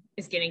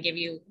 is going to give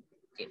you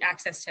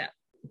access to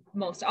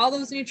most all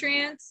those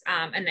nutrients,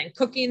 and then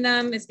cooking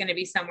them is going to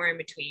be somewhere in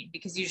between,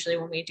 because usually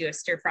when we do a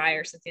stir fry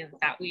or something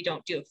like that, we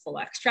don't do a full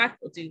extract.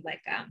 We'll do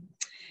like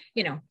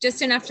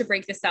just enough to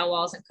break the cell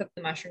walls and cook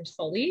the mushrooms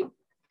fully.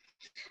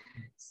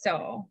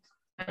 So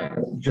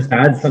just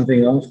add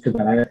something else to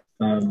that.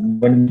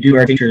 When we do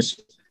our tinctures,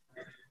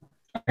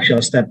 actually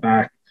I'll step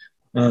back.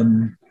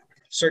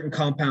 Certain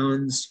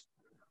compounds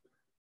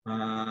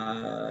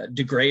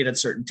degrade at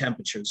certain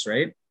temperatures,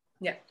 right?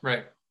 Yeah.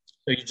 Right.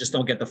 So you just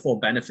don't get the full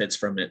benefits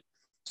from it.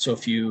 So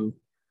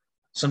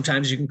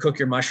sometimes you can cook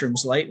your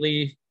mushrooms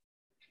lightly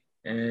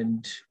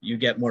and you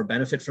get more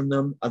benefit from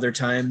them. Other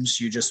times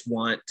you just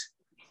want,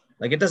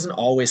 like, it doesn't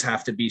always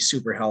have to be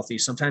super healthy.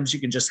 Sometimes you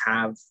can just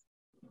have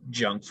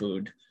junk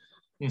food.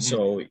 Mm-hmm.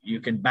 So you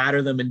can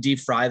batter them and deep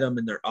fry them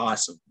and they're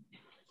awesome.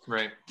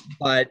 Right.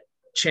 But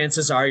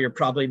chances are you're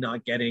probably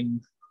not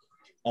getting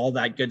all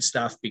that good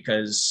stuff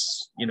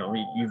because,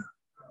 you've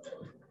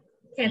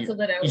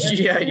canceled it out.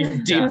 Yeah,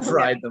 you've deep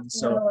fried them.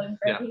 So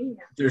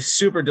they're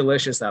super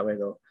delicious that way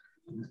though.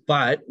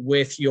 But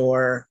with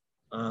your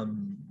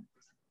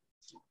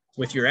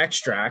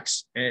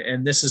extracts,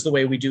 and this is the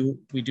way we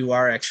do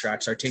our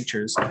extracts, our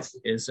tinctures,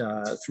 is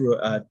through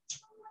a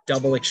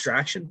double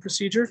extraction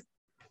procedure.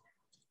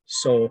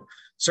 So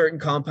certain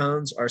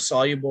compounds are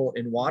soluble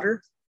in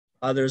water,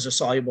 others are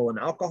soluble in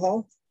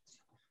alcohol.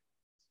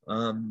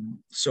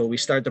 So we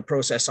start the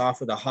process off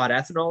with a hot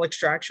ethanol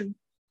extraction.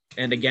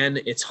 And again,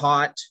 it's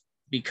hot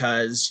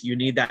because you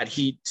need that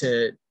heat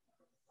to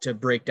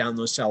break down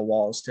those cell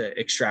walls to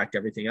extract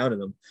everything out of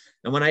them.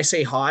 And when I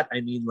say hot,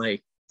 I mean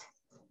like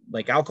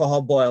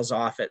alcohol boils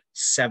off at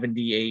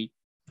 78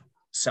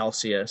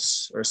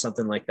 Celsius or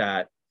something like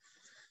that.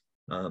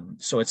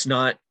 So it's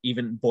not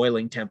even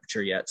boiling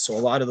temperature yet. So a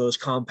lot of those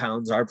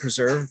compounds are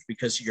preserved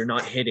because you're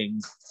not hitting,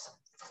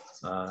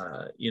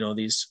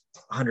 these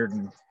 100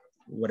 and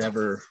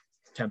whatever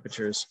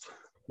temperatures.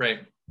 Right.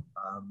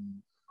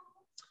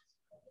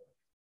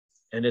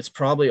 And it's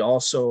probably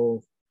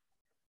also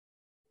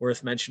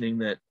worth mentioning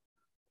that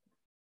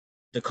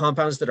the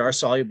compounds that are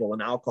soluble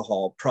in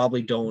alcohol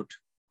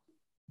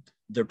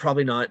they're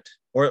probably not,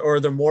 or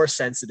they're more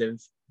sensitive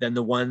than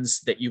the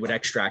ones that you would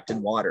extract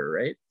in water,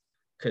 right?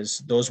 Because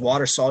those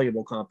water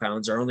soluble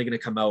compounds are only going to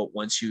come out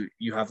once you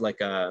have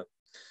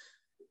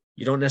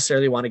you don't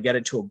necessarily want to get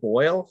it to a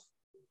boil,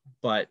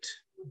 but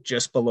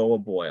just below a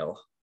boil,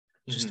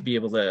 just to be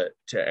able to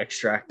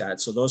extract that.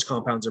 So those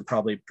compounds are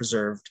probably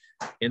preserved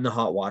in the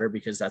hot water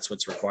because that's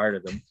what's required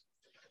of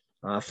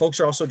them. Folks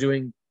are also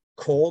doing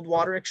cold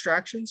water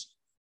extractions.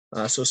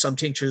 So some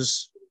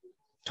tinctures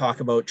talk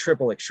about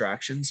triple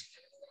extractions,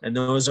 and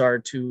those are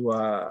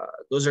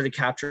to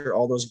capture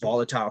all those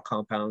volatile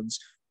compounds,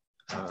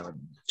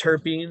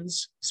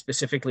 terpenes,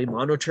 specifically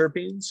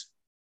monoterpenes,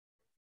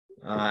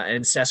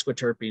 and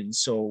sesquiterpenes.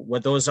 So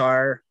what those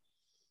are,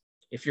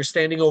 if you're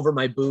standing over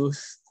my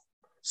booth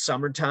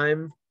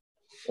summertime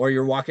or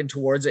you're walking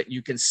towards it,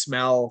 you can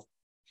smell,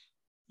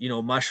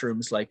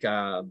 mushrooms. Like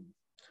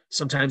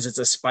sometimes it's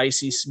a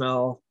spicy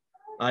smell,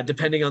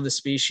 depending on the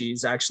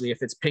species. Actually,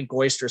 if it's pink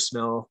oyster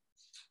smell,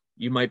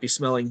 you might be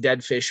smelling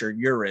dead fish or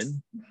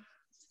urine,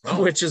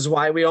 which is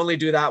why we only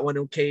do that one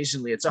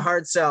occasionally. It's a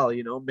hard sell,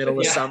 middle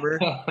of summer.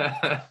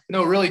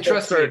 No, really,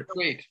 trust me.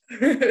 Wait.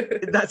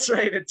 That's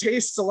right. It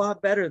tastes a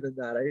lot better than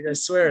that. I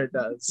swear it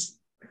does.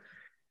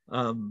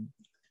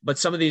 But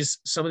some of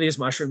these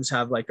mushrooms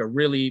have like a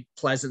really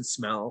pleasant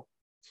smell,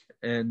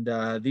 and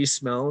these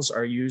smells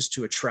are used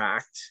to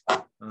attract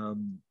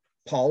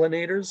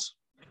pollinators,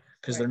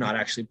 because they're not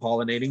actually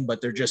pollinating, but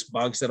they're just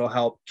bugs that'll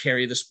help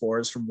carry the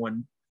spores from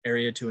one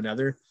area to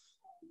another.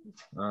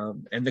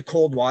 And the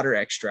cold water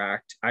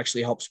extract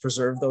actually helps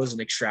preserve those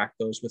and extract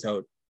those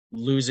without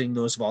losing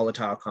those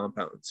volatile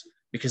compounds,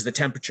 because the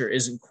temperature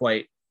isn't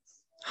quite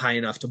high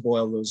enough to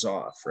boil those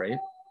off, right?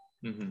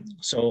 Mm-hmm.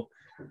 So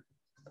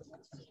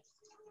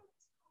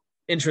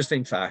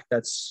interesting fact.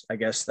 I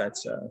guess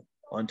that's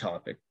on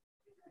topic.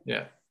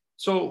 Yeah.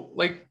 So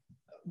like,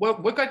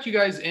 what got you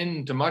guys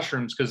into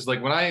mushrooms? Because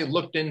like when I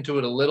looked into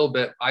it a little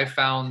bit, I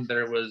found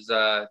there was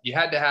you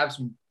had to have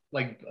some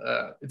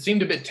it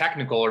seemed a bit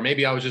technical, or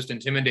maybe I was just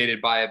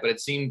intimidated by it, but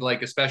it seemed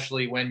like,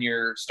 especially when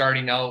you're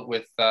starting out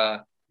with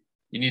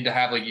you need to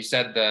have, like you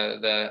said,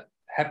 the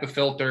HEPA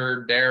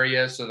filtered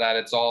area so that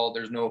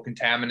there's no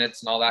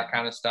contaminants and all that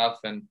kind of stuff.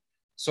 And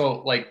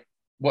so like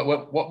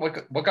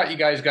what got you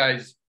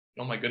guys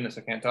oh my goodness,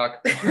 I can't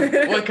talk.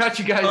 What got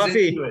you guys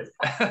into it?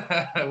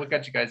 What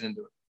got you guys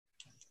into it?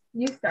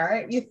 You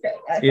start. Yeah.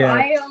 So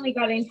I only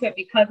got into it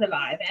because of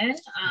Ivan.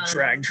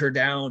 Dragged her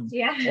down.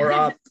 Yeah. Or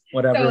up,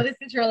 whatever. So this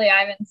is really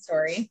Ivan's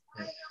story.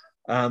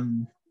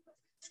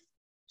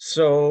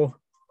 So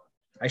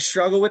I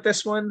struggle with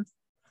this one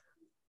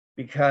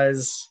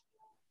because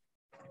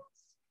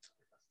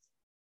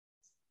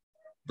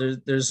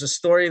there's a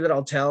story that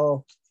I'll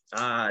tell.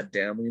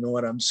 Damn, you know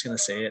what? I'm just going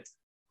to say it.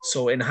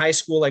 So in high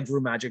school, I grew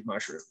magic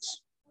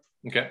mushrooms.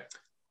 Okay.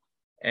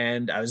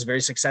 And I was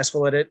very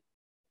successful at it.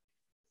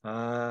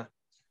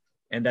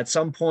 And at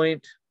some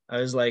point I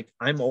was like,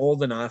 I'm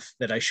old enough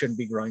that I shouldn't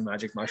be growing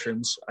magic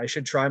mushrooms. I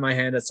should try my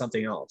hand at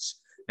something else.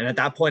 And at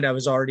that point I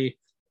was already,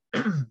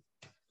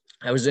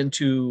 I was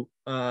into,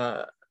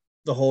 the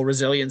whole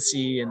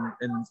resiliency and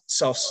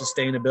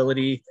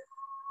self-sustainability.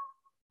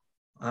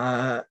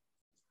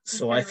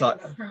 So I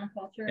thought,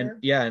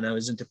 and I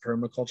was into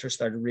permaculture,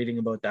 started reading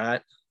about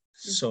that.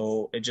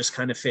 So it just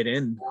kind of fit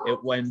in.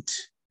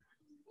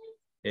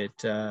 It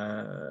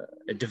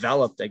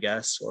developed, I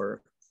guess,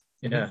 or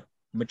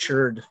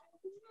matured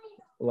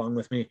along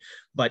with me,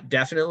 but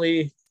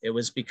definitely it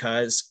was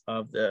because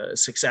of the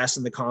success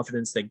and the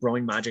confidence that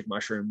growing magic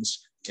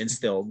mushrooms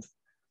instilled.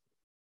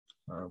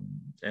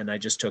 And I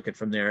just took it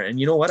from there. And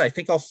you know what? I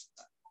think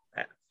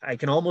I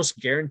can almost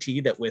guarantee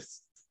that with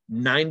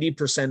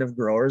 90% of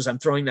growers, I'm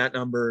throwing that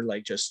number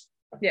like just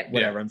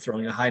whatever, I'm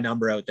throwing a high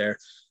number out there,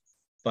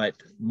 but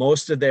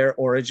most of their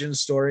origin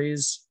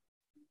stories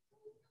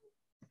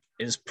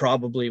is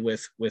probably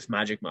with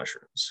magic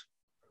mushrooms.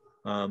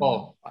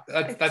 Well,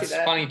 that's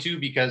funny too,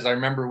 because I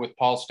remember with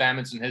Paul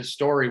Stamets and his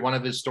story, one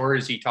of his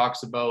stories, he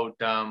talks about,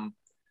 I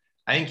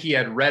think he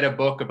had read a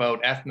book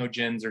about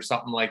ethnogens or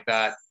something like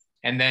that.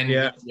 And then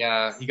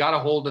he got a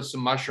hold of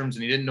some mushrooms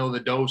and he didn't know the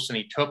dose. And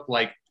he took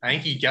like, I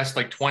think he guessed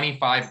like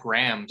 25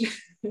 grams.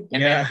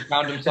 And then he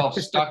found himself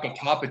stuck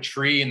atop a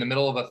tree in the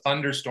middle of a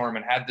thunderstorm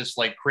and had this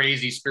like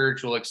crazy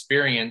spiritual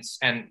experience.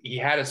 And he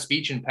had a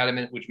speech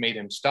impediment, which made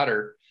him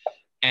stutter.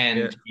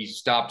 And he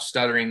stopped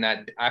stuttering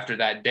that after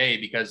that day,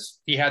 because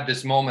he had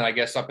this moment, I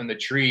guess, up in the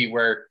tree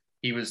where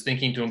he was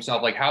thinking to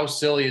himself, like, how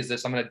silly is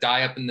this? I'm going to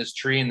die up in this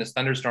tree in this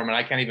thunderstorm and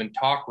I can't even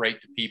talk right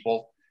to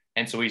people.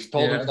 And so he's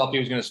told himself he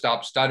was going to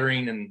stop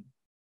stuttering, and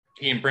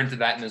he imprinted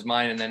that in his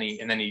mind. And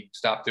then he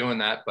stopped doing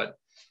that. But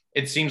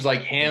it seems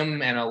like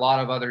him and a lot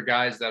of other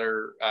guys that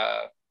are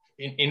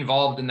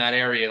involved in that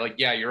area, like,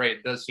 yeah, you're right.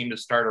 It does seem to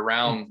start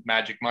around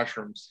magic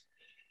mushrooms.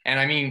 And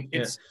I mean,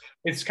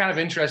 it's kind of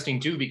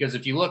interesting too, because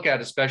if you look at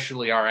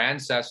especially our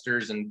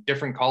ancestors and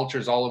different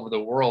cultures all over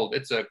the world,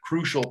 it's a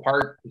crucial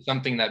part of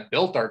something that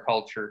built our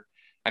culture.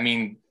 I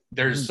mean,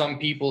 there's some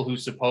people who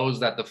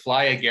suppose that the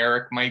fly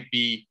agaric might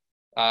be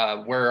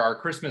where our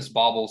Christmas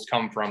baubles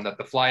come from, that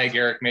the fly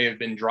agaric may have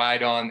been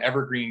dried on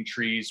evergreen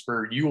trees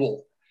for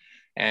Yule.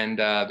 And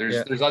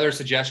there's other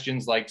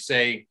suggestions, like,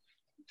 say,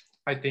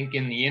 I think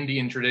in the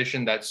Indian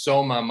tradition that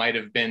soma might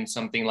have been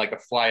something like a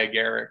fly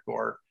agaric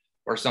or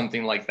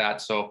something like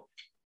that. So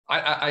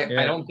I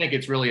don't think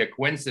it's really a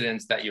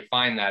coincidence that you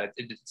find that.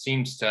 It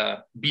seems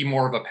to be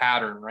more of a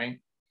pattern, right?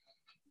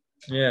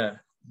 Yeah,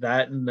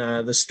 that and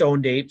the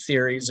stoned ape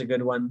theory is a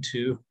good one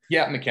too.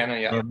 Yeah, McKenna,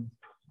 yeah.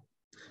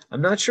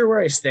 I'm not sure where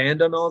I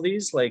stand on all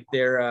these. Like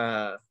they're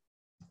a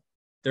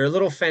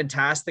little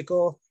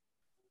fantastical.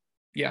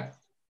 Yeah.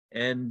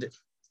 And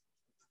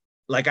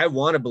like I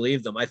want to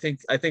believe them. I think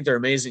they're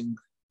amazing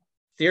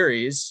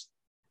theories.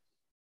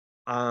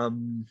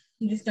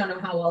 You just don't know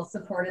how well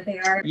supported they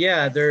are.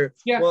 Yeah,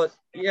 well,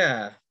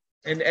 yeah.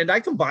 And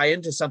I can buy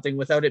into something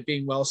without it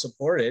being well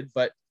supported,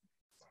 but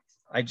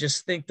I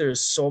just think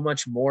there's so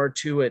much more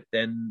to it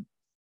than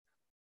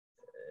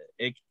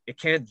it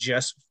can't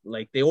just,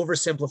 like, they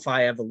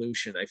oversimplify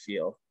evolution, I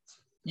feel.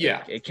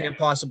 Yeah. It can't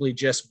possibly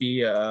just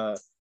be a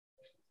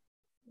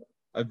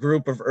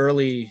group of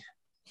early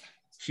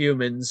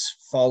humans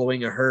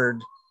following a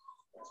herd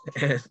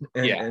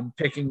and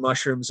picking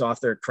mushrooms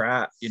off their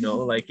crap, you know,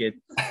 like it.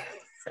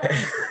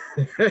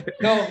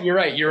 No, you're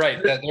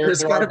right.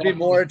 There's got to be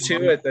more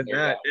to it than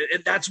that.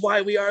 And that's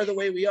why we are the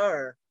way we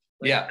are.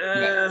 Like,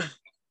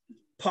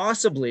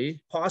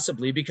 possibly,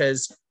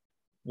 because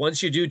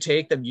once you do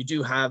take them, you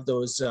do have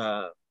those,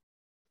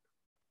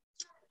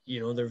 you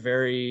know, they're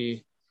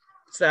very,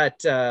 it's that,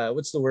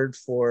 what's the word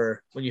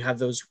for when you have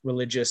those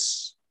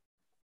religious,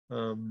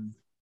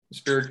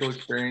 spiritual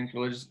experience,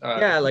 religious,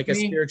 like a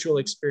spiritual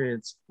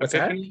experience. What's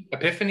epiphany? That?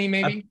 Epiphany,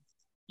 maybe?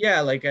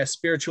 Like a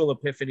spiritual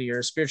epiphany or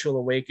a spiritual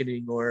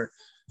awakening or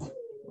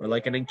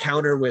like an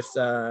encounter with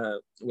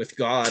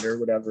God or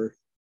whatever.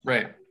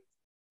 Right.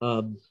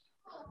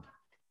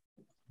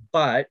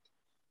 But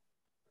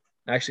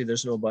actually,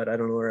 there's no but. I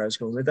don't know where I was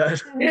going with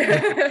that.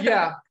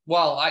 Yeah.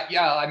 Well,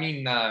 I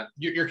mean,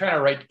 you're kind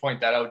of right to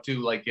point that out too.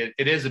 Like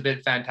it is a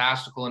bit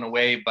fantastical in a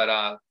way,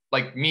 but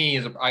like me,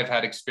 I've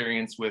had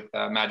experience with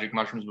magic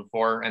mushrooms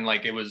before, and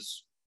like it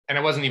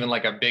wasn't even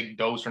like a big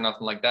dose or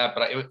nothing like that.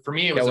 But for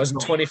me, it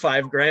wasn't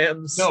 25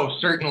 grams. No,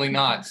 certainly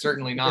not.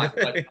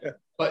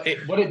 But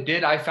what it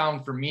did, I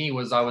found for me,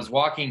 was I was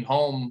walking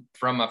home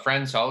from a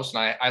friend's house,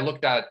 and I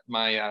looked at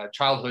my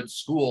childhood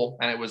school,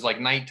 and it was like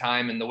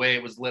nighttime, and the way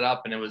it was lit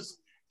up, and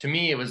to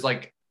me, it was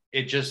like,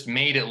 it just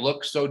made it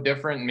look so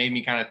different, and made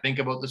me kind of think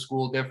about the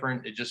school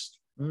different. It just,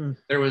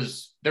 there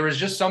was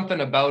just something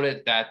about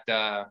it that,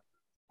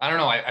 I don't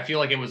know. I feel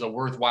like it was a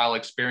worthwhile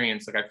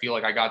experience. Like, I feel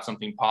like I got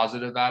something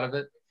positive out of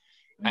it.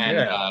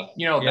 And,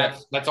 you know,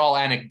 that's all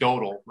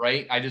anecdotal,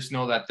 right? I just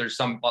know that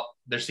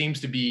there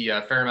seems to be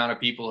a fair amount of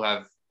people who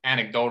have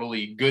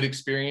anecdotally good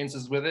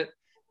experiences with it.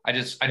 I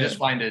just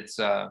find it's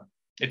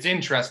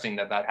interesting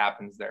that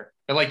happens there.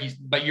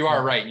 But you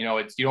are right. You know,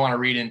 you don't want to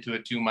read into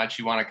it too much.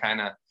 You want to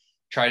kind of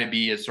try to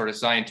be as sort of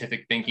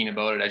scientific thinking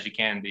about it as you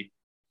can be.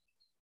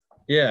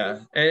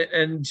 Yeah.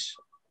 And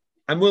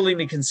I'm willing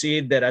to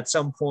concede that at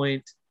some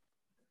point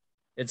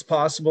it's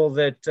possible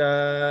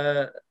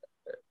that,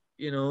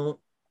 you know,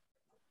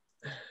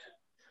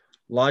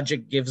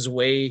 logic gives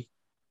way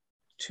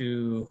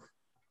to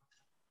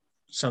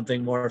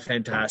something more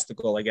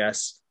fantastical, I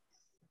guess,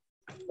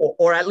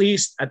 or at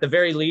the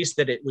very least,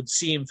 that it would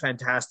seem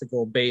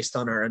fantastical based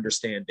on our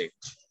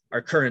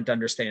current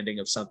understanding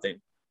of something,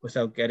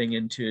 without getting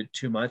into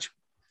too much.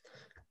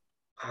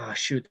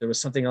 shoot, there was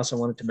something else I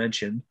wanted to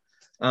mention.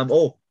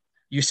 Oh,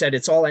 you said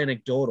it's all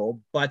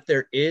anecdotal, but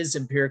there is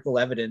empirical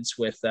evidence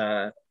with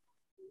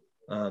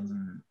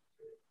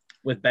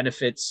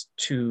benefits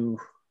to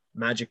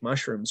magic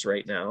mushrooms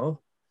right now.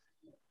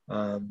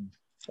 A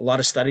lot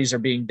of studies are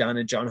being done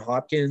at Johns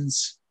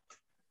Hopkins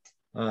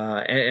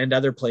and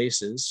other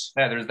places.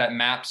 Yeah, there's that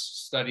MAPS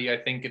study, I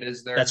think it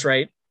is there. That's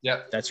right.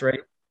 Yep. That's right.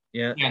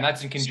 Yeah. Yeah, and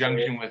that's in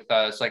conjunction with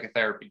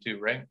psychotherapy too,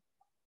 right?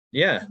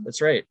 Yeah,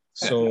 that's right.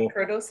 So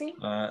Microdosing?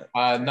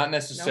 Not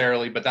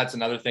necessarily, but that's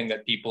another thing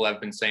that people have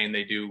been saying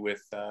they do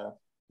with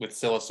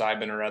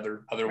psilocybin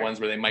or other ones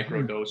where they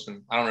microdose,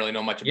 and I don't really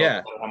know much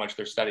about how much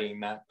they're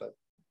studying that, but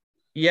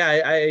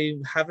yeah, I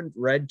haven't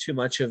read too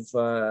much of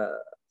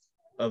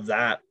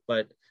that,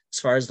 but as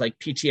far as like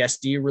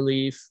PTSD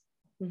relief,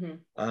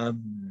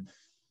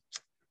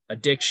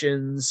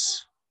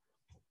 addictions,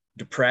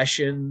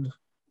 depression,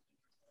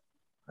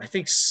 I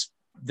think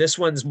this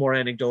one's more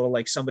anecdotal.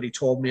 Like somebody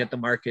told me at the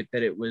market that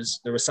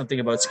there was something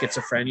about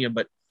schizophrenia,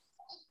 but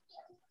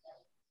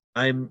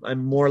I'm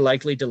more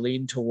likely to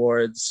lean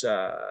towards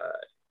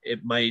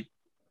it might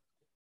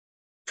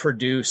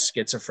produce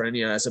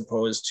schizophrenia as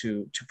opposed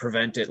to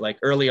prevent it, like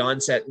early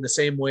onset, in the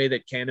same way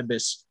that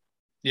cannabis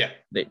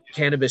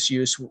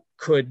use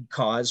could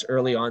cause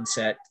early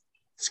onset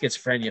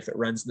schizophrenia if it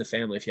runs in the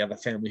family, if you have a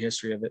family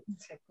history of it.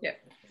 Yeah.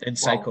 And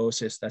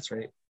psychosis. That's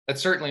right. That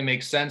certainly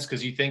makes sense,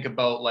 because you think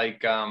about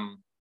like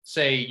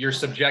say your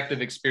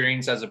subjective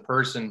experience as a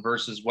person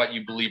versus what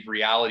you believe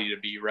reality to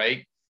be,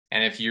 right?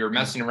 And if you're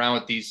messing around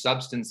with these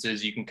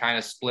substances, you can kind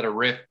of split a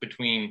rift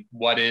between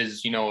what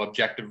is,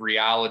 objective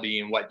reality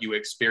and what you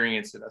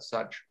experience it as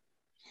such.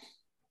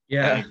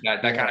 Yeah.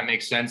 That kind of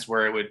makes sense,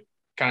 where it would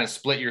kind of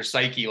split your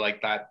psyche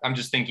like that. I'm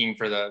just thinking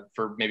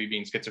for maybe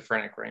being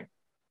schizophrenic, right?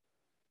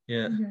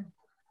 Yeah.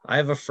 I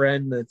have a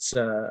friend that's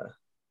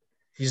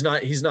he's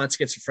not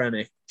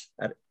schizophrenic,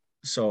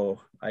 so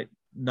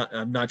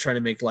I'm not trying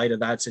to make light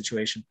of that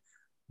situation,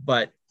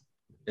 but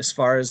as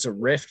far as a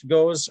rift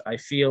goes, I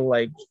feel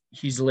like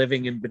he's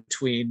living in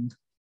between,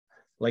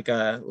 like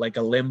a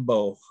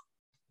limbo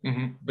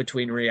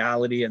between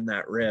reality and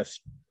that rift.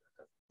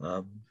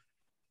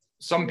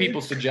 Some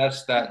people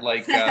suggest that,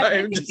 like,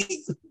 well,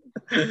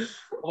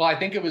 I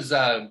think it was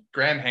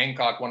Graham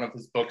Hancock, one of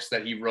his books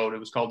that he wrote, it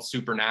was called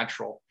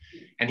Supernatural.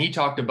 And he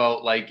talked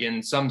about, like,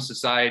 in some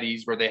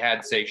societies where they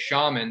had, say,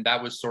 shaman,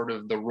 that was sort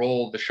of the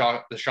role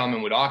the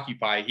shaman would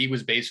occupy. He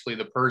was basically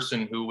the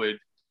person who would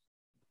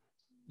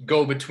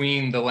go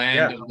between the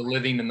land of the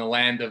living and the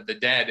land of the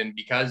dead. And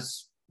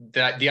because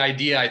that, the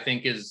idea, I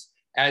think, is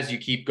as you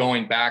keep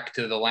going back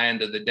to the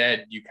land of the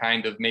dead, you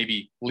kind of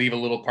maybe leave a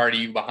little part of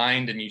you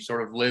behind and you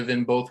sort of live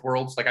in both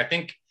worlds. Like, I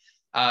think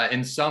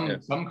in some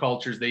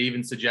cultures, they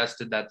even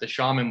suggested that the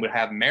shaman would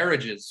have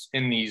marriages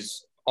in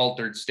these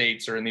altered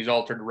states or in these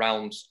altered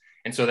realms.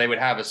 And so they would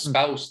have a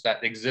spouse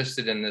that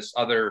existed in this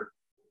other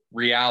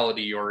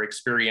reality or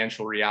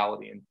experiential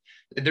reality. And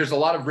there's a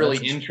lot of really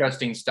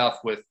interesting stuff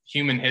with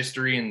human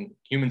history and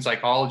human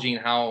psychology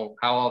and how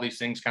all these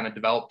things kind of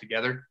develop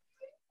together.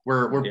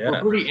 We're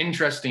pretty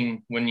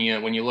interesting when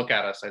you look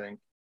at us, I think.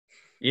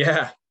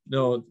 Yeah,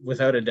 no,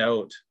 without a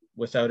doubt.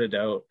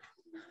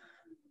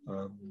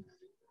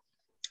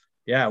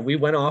 Yeah, we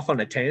went off on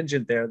a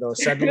tangent there, though.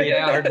 Suddenly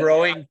our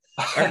growing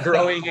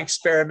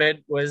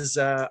experiment was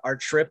our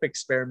trip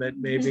experiment,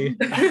 maybe.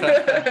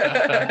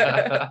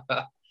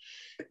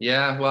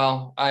 Yeah,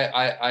 well,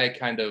 I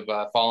kind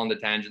of fall into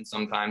tangents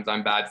sometimes.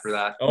 I'm bad for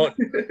that. Oh,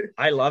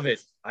 I love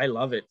it.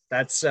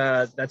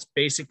 That's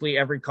basically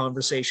every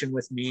conversation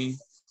with me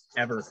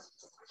ever.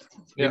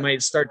 We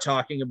might start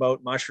talking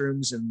about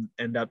mushrooms and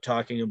end up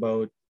talking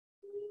about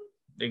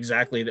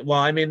exactly that. Well,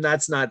 I mean,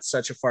 that's not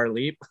such a far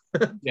leap,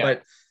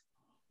 but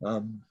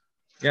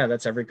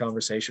that's every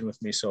conversation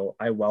with me. So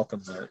I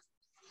welcome that.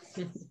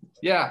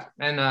 Yeah.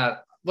 And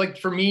like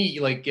for me,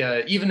 like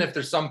even if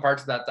there's some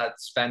parts of that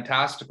that's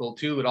fantastical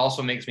too, it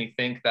also makes me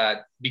think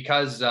that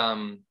because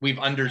we've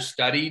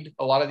understudied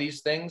a lot of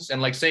these things,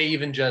 and like say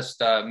even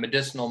just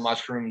medicinal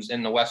mushrooms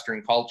in the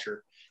Western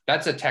culture,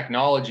 that's a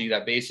technology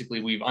that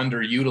basically we've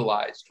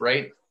underutilized,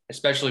 right?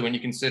 Especially when you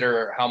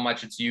consider how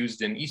much it's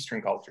used in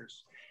Eastern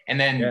cultures. And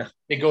then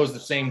it goes the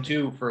same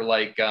too for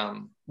like,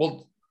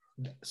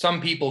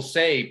 some people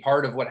say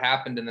part of what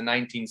happened in the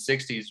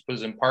 1960s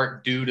was in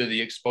part due to the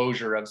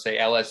exposure of, say,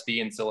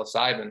 LSD and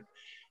psilocybin.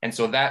 And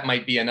so that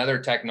might be another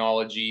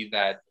technology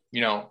that,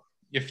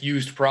 if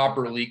used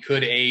properly,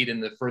 could aid in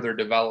the further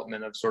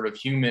development of sort of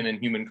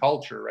human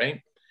culture,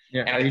 right?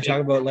 Yeah. And are you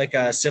talking about like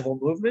civil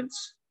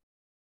movements?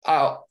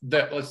 I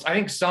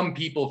think some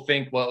people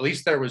think, well, at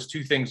least there was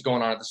two things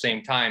going on at the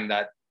same time,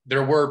 that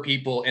there were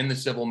people in the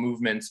civil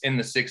movements in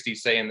the 60s,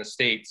 say in the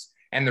States,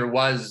 and there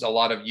was a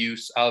lot of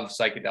use of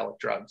psychedelic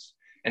drugs.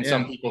 And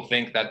some people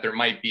think that there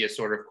might be a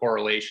sort of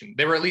correlation.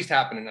 They were at least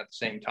happening at the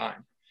same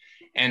time.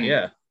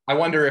 And I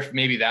wonder if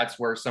maybe that's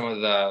where some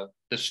of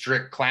the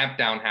strict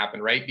clampdown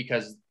happened, right?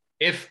 Because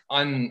if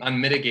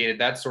unmitigated,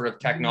 that sort of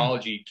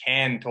technology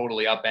can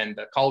totally upend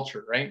the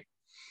culture, right?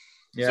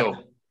 Yeah. So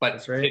but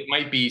That's right. it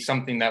might be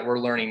something that we're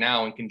learning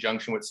now in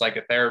conjunction with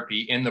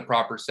psychotherapy in the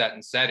proper set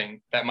and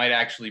setting that might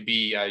actually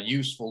be a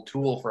useful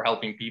tool for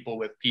helping people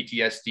with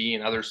PTSD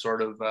and other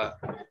sort of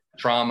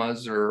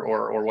traumas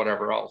or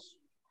whatever else.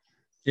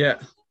 Yeah,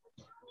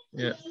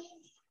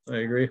 I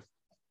agree.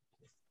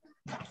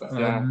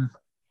 But,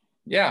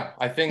 yeah,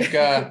 I think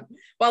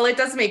well, it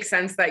does make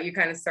sense that you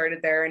kind of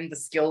started there and the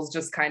skills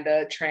just kind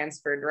of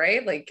transferred,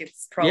 right? Like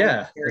it's probably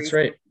that's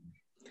right.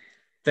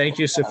 Thank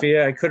you,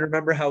 Sophia. I couldn't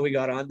remember how we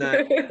got on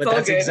that, but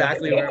that's good.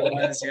 exactly where it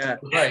was. Yeah.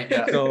 Right.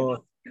 Yeah.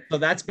 So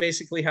that's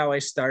basically how I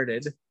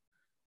started.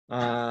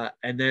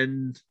 And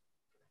then,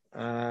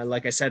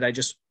 like I said,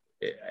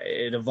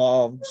 it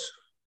evolved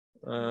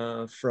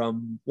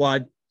from, well,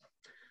 it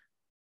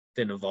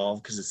didn't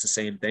evolve because it's the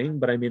same thing,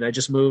 but I mean, I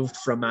just moved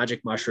from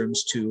magic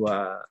mushrooms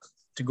to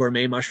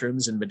gourmet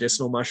mushrooms and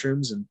medicinal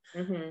mushrooms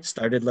and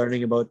started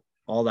learning about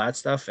all that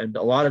stuff. And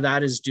a lot of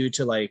that is due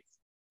to like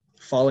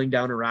falling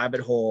down a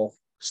rabbit hole,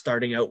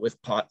 starting out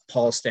with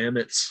Paul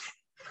Stamets,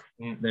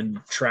 then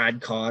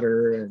Trad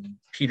Cotter and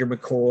Peter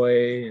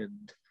McCoy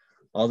and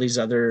all these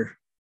other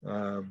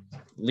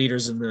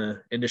leaders in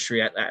the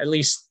industry, at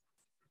least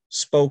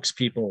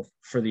spokespeople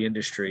for the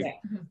industry.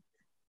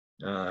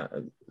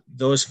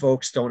 Those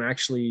folks don't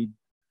actually,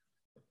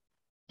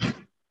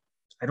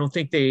 I don't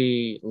think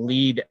they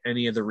lead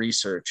any of the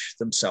research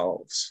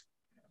themselves.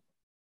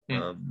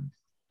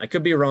 I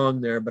could be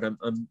wrong there, but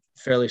I'm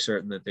fairly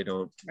certain that they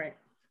don't. Right.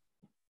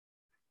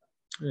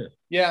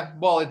 Yeah.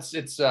 Well,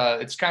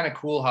 it's kind of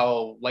cool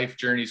how life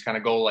journeys kind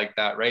of go like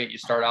that, right? You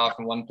start off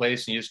in one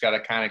place and you just got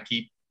to kind of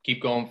keep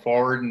going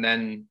forward, and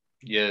then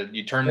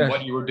you turn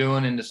what you were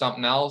doing into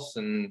something else,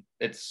 and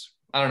it's,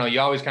 I don't know, you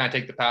always kind of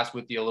take the past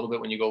with you a little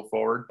bit when you go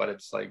forward, but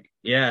it's like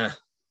yeah.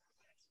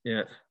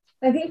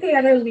 I think the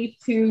other leap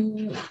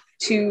to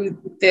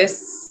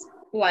this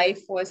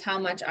life was how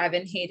much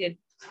Ivan hated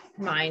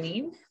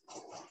mining,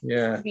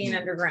 being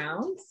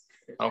underground.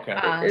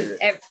 Okay.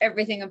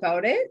 Everything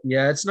about it.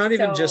 Yeah, it's not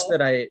even just that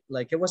I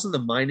like, it wasn't the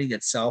mining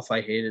itself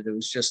I hated. It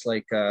was just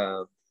like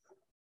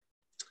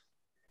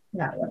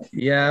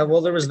yeah,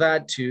 well, there was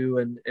that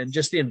too, and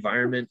just the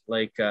environment,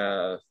 like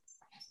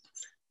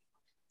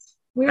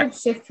weird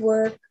shift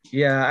work.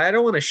 Yeah, I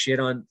don't want to shit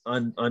on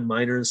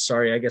miners.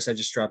 Sorry, I guess I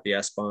just dropped the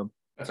S-bomb.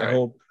 I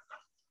hope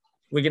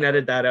we can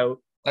edit that out.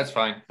 That's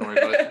fine. Don't worry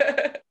about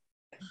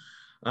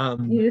it.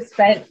 You just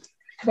spent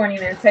 20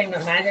 minutes saying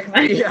about magic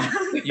money. Yeah.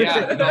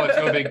 Yeah, no, it's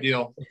no big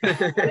deal.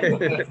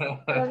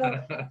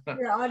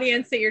 Your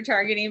audience that you're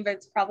targeting, but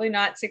it's probably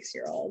not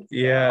 6-year-olds.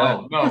 Yeah.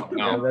 Oh, no,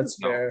 Yeah, that's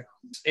fair.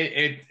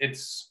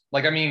 It's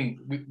like, I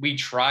mean, we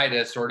try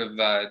to sort of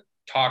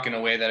talk in a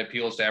way that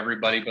appeals to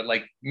everybody, but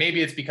like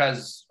maybe it's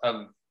because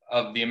of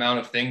the amount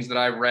of things that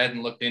I read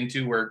and looked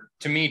into, where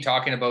to me,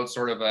 talking about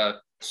sort of a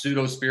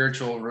pseudo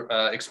spiritual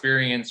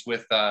experience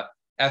with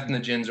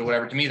ethnogens or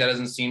whatever, to me that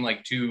doesn't seem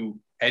like too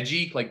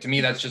edgy. Like to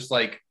me, that's just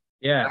like,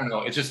 I don't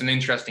know, it's just an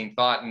interesting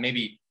thought, and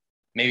maybe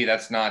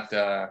that's not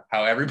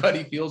how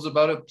everybody feels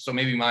about it. So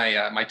maybe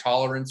my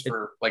tolerance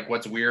for like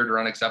what's weird or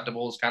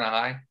unacceptable is kind of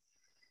high.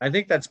 I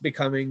think that's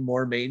becoming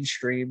more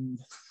mainstream.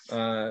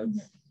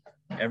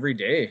 Every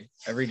day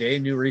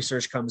new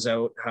research comes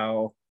out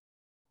how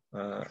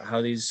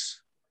these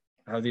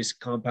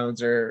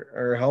compounds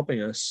are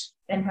helping us,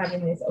 and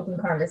having these open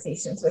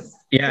conversations with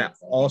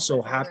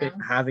also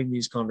having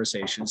these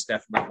conversations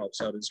definitely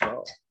helps out as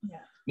well.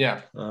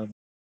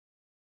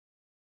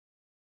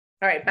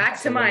 All right, back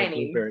to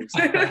mining.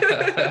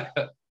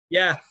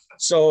 Yeah,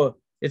 so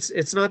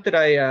it's not that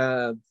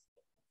I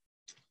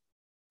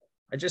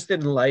just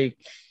didn't like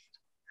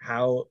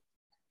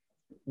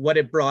what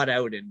it brought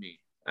out in me,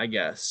 I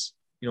guess.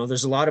 You know,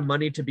 there's a lot of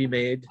money to be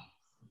made.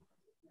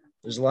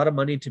 There's a lot of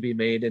money to be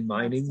made in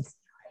mining.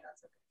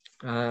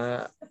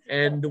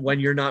 And when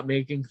you're not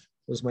making,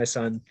 was my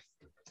son.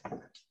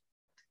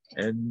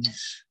 And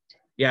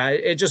yeah,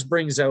 it just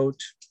brings out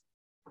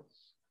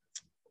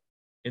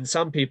in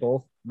some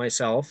people,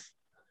 myself,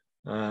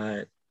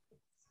 not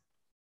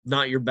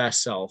your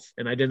best self.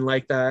 And I didn't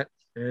like that.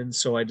 And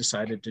so I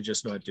decided to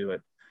just not do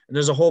it. And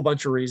there's a whole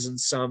bunch of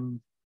reasons.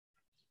 Some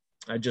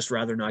I'd just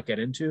rather not get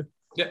into.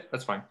 Yeah,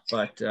 that's fine.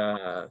 But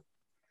But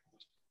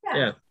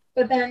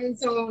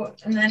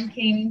then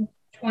came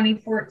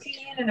 2014,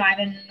 and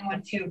Ivan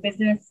went to a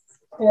business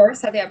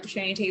course. Had the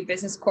opportunity to take a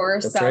business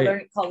course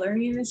called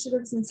Learning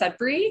Initiatives in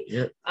Sudbury.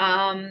 Yep.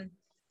 And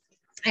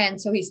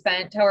so he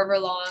spent however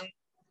long.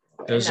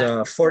 There's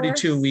a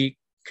 42-week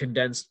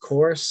condensed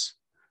course.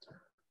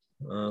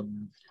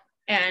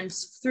 And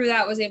through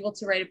that was able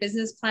to write a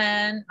business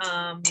plan.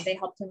 They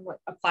helped him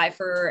apply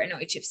for an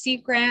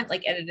OHFC grant,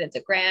 like edited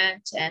the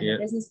grant and the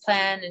business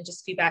plan and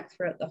just feedback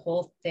throughout the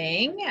whole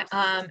thing.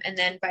 And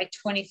then by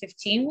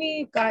 2015,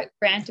 we got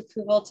grant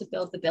approval to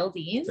build the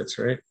building. That's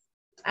right.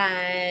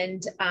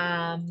 And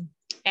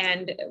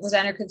it was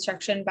under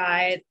construction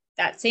by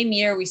that same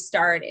year we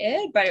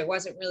started, but it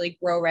wasn't really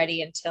grow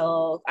ready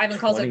until Ivan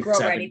calls it grow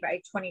ready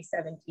by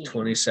 2017.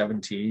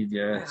 2017,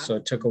 yeah. So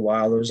it took a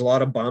while. There was a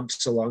lot of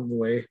bumps along the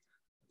way.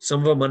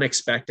 Some of them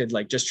unexpected,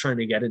 like just trying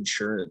to get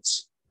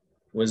insurance.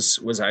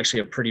 was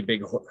actually a pretty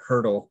big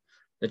hurdle.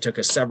 It took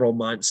us several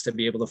months to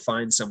be able to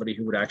find somebody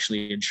who would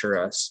actually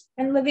insure us.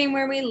 And living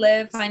where we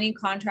live, finding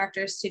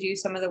contractors to do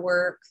some of the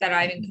work that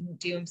Ivan couldn't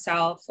do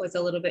himself was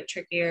a little bit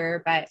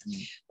trickier. But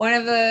one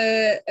of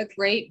a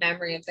great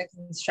memory of the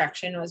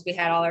construction was we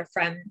had all our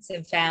friends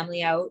and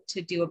family out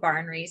to do a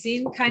barn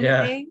raising kind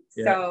of thing.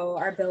 Yeah. So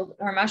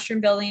our mushroom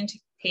building, to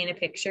paint a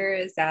picture,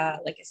 is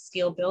like a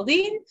steel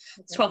building.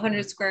 It's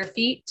 1,200 square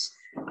feet.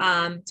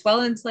 It's well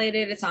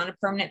insulated. It's on a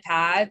permanent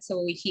pad,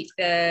 so we heat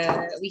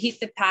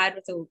the pad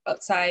with an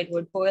outside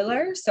wood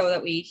boiler, so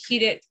that we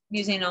heat it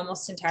using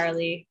almost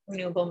entirely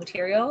renewable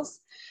materials.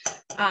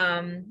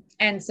 And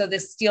so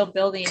this steel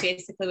building,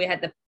 basically, we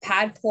had the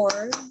pad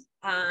poured,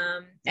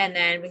 and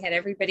then we had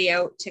everybody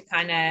out to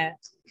kind of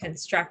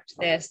construct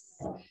this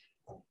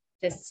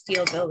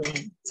steel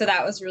building. So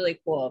that was really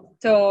cool.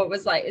 So it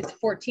was like, it's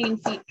 14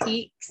 feet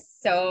peaks.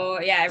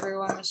 So yeah,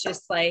 everyone was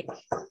just like,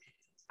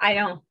 I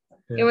don't.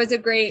 It was a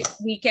great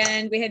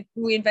weekend.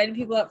 We invited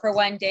people up for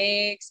one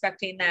day,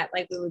 expecting that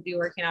like we would be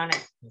working on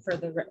it for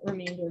the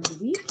remainder of the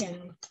week.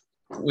 And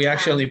we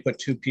actually only put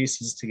 2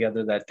 pieces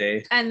together that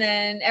day. And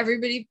then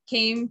everybody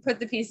came, put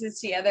the pieces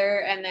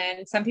together, and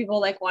then some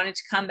people like wanted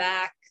to come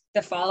back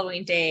the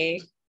following day,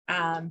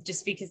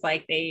 just because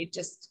like they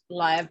just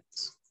loved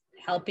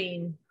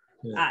helping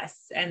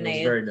us, and it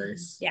was very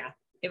nice. Yeah,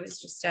 it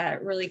was just a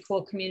really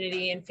cool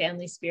community and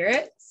family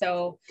spirit.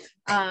 So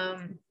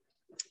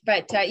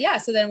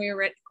so then we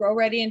were at Grow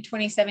Ready in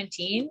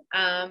 2017.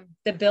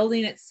 The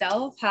building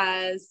itself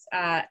has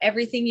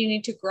everything you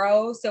need to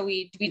grow. So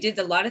we did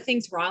a lot of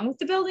things wrong with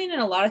the building and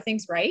a lot of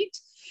things right.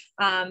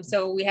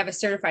 So we have a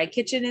certified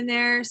kitchen in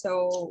there.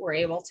 So we're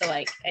able to,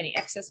 like, any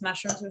excess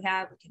mushrooms we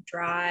have, we can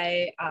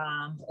dry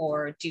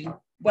or do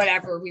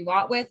whatever we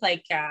want with.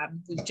 Like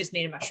we just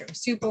made a mushroom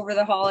soup over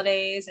the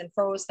holidays and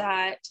froze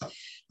that.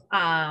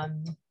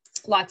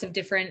 Lots of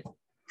different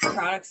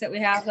products that we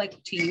have like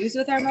to use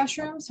with our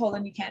mushrooms. Hold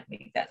on, you can't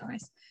make that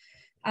noise.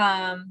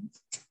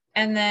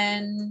 And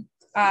then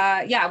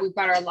we've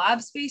got our lab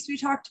space we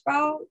talked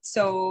about.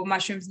 So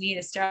mushrooms need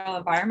a sterile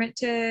environment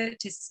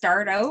to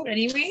start out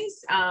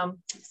anyways.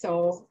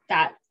 So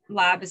that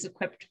lab is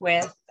equipped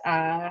with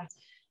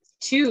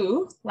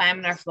 2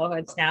 laminar flow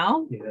hoods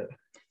now.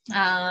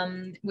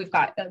 We've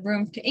got a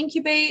room to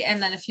incubate,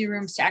 and then a few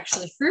rooms to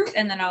actually fruit,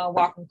 and then a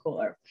walk-in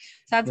cooler.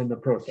 So that's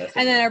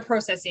our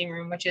processing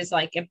room, which is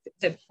like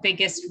the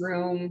biggest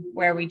room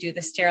where we do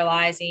the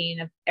sterilizing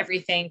of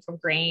everything from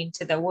grain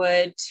to the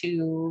wood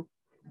to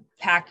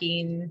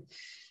packing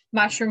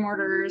mushroom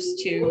orders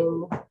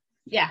to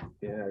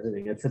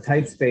everything. It's a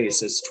tight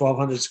space. It's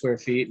 1,200 square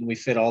feet, and we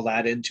fit all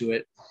that into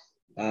it.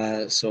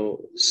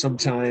 So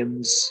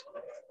sometimes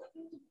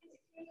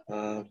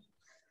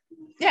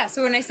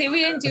so when I say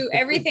we didn't do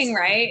everything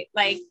right,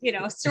 like,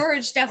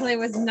 storage definitely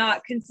was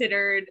not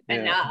considered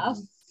enough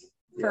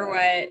for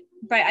what,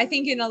 but I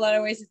think in a lot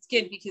of ways it's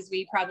good because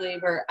we probably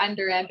were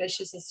under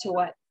ambitious as to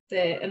what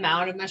the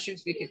amount of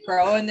mushrooms we could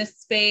grow in this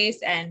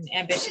space, and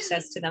ambitious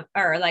as to them,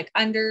 or like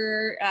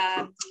under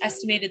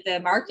estimated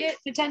the market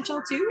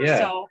potential too.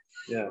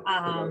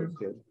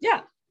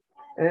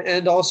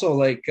 And also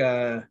like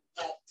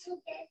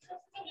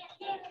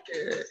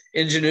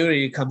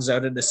ingenuity comes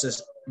out of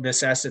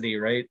necessity,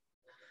 right?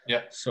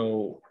 Yeah.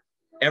 So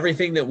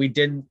everything that we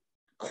didn't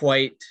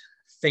quite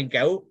think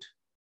out,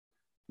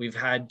 we've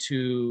had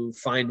to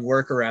find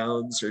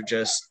workarounds or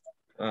just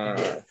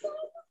so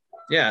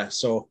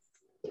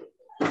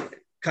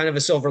kind of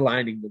a silver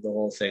lining to the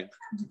whole thing.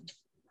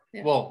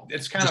 Well,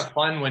 it's kind of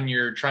fun when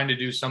you're trying to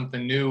do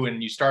something new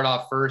and you start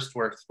off first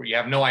where you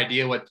have no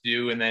idea what to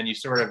do, and then you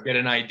sort of get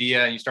an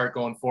idea and you start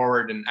going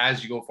forward. And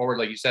as you go forward,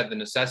 like you said, the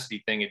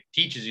necessity thing, it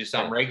teaches you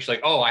something, right? It's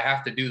like, oh, I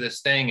have to do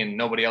this thing and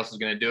nobody else is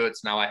going to do it.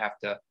 So now I have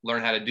to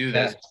learn how to do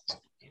this.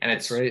 And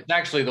it's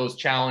actually those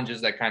challenges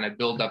that kind of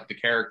build up the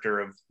character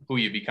of who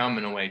you become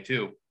in a way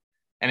too.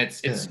 And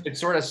it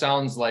sort of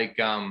sounds like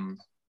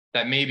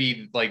that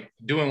maybe like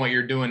doing what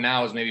you're doing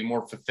now is maybe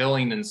more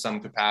fulfilling in some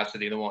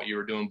capacity than what you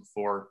were doing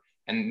before.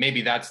 And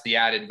maybe that's the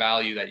added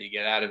value that you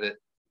get out of it.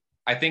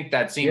 I think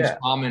that seems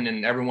common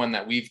in everyone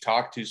that we've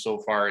talked to so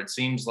far. It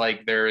seems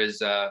like there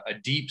is a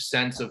deep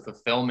sense of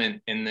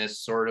fulfillment in this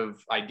sort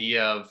of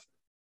idea of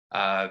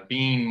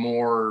being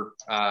more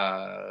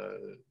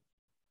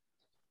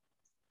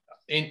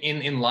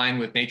in line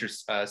with nature.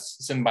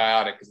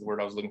 Symbiotic is the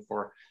word I was looking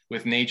for,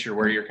 with nature,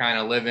 where you're kind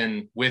of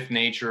living with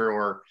nature.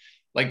 Or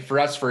like for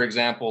us, for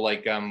example,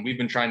 like we've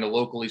been trying to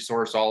locally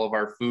source all of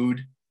our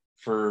food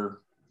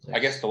for, I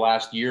guess, the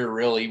last year.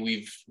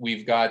 Really,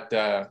 we've got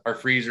our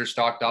freezer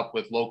stocked up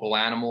with local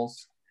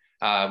animals.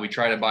 We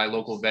try to buy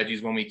local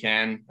veggies when we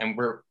can, and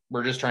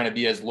we're just trying to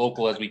be as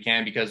local as we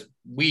can, because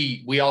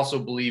we also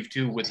believe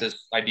too, with this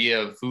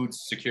idea of food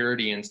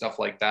security and stuff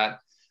like that,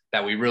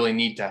 that we really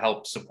need to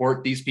help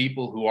support these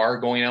people who are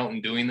going out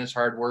and doing this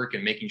hard work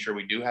and making sure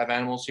we do have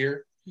animals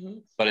here. Mm-hmm.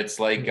 But it's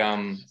like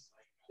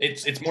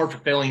it's more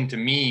fulfilling to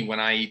me when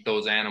I eat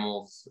those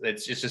animals.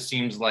 It just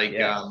seems like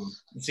it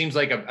seems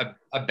like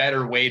a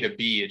better way to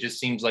be. It just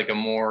seems like a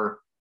more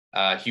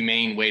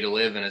humane way to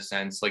live in a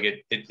sense. Like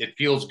it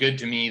feels good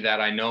to me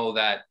that I know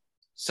that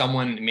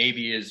someone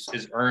maybe is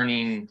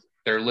earning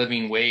their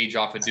living wage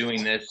off of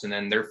doing this, and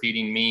then they're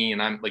feeding me,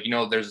 and I'm like,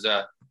 there's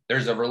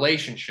a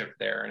relationship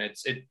there, and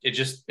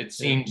it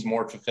seems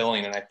more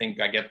fulfilling. And I think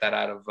I get that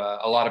out of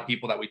a lot of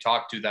people that we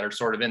talk to that are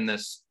sort of in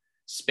this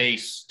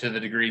space, to the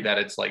degree that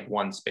it's like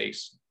one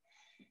space.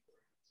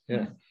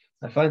 Yeah,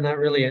 I find that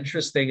really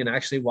interesting. And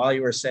actually, while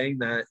you were saying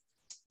that,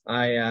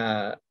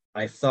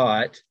 I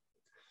thought,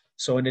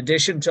 so in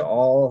addition to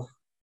all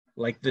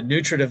like the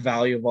nutritive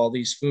value of all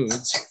these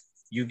foods,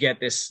 you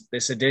get this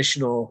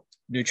additional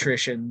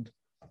nutrition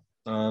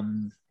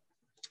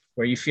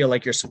where you feel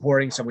like you're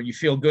supporting someone. You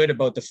feel good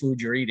about the food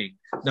you're eating.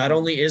 Not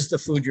only is the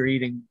food you're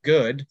eating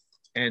good,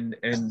 and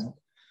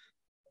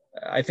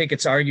I think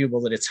it's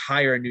arguable that it's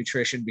higher in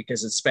nutrition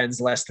because it spends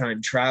less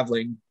time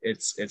traveling.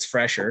 It's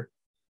fresher.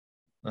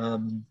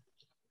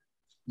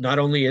 Not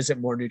only is it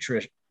more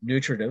nutritious,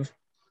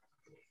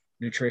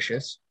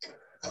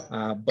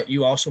 but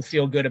you also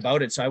feel good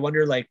about it. So I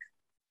wonder, like,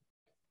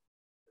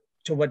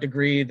 to what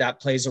degree that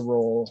plays a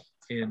role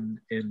in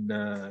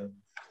mental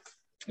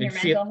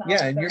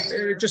health, and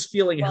you're just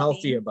feeling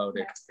healthy about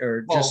it,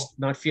 or just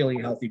not feeling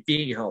healthy,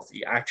 being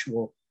healthy,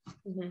 actual.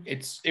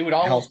 It would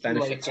almost be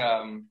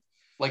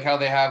like how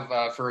they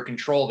have for a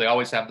control, they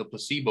always have the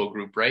placebo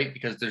group, right?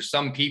 Because there's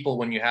some people,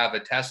 when you have a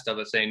test of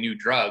a new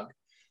drug,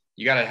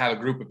 you got to have a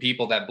group of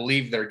people that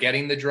believe they're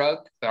getting the drug,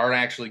 but aren't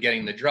actually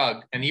getting the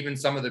drug. And even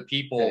some of the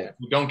people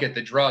who don't get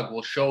the drug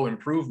will show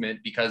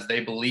improvement because they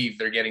believe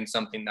they're getting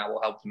something that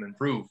will help them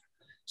improve.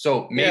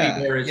 So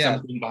maybe there is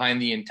something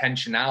behind the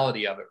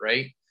intentionality of it,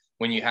 right?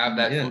 When you have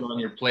that food on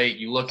your plate,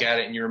 you look at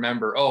it and you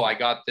remember, oh, I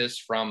got this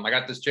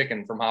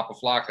chicken from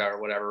Hapaflaka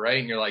or whatever, right?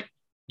 And you're like,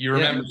 you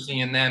remember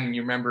seeing them, and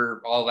you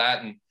remember all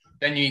that, and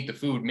then you eat the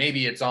food.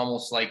 Maybe it's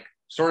almost like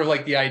sort of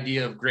like the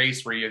idea of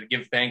grace, where you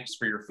give thanks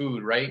for your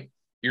food, right?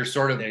 You're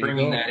sort of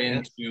bringing that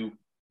into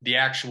the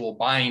actual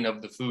buying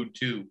of the food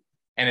too.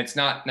 And it's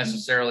not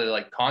necessarily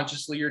like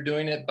consciously you're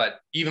doing it, but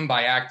even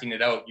by acting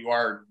it out, you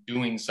are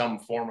doing some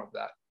form of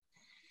that.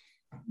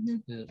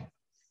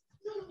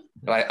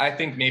 But I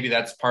think maybe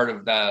that's part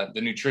of the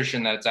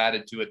nutrition that's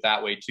added to it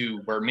that way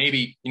too, where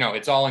maybe,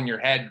 it's all in your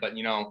head, but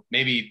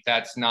maybe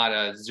that's not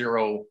a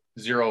zero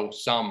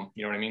sum.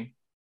 You know what I mean?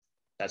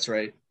 That's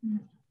right.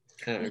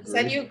 You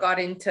said you got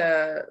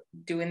into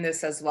doing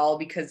this as well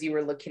because you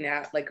were looking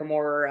at like a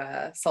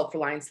more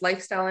self-reliance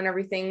lifestyle and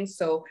everything.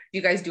 So do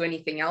you guys do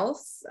anything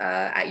else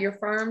at your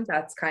farm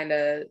that's kind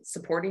of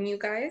supporting you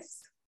guys?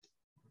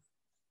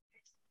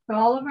 So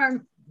all of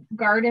our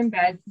garden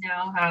beds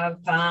now have,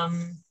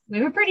 we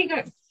have a pretty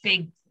good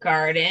big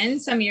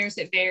garden. Some years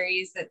it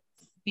varies, that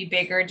be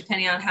bigger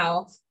depending on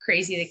how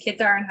crazy the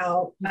kids are and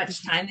how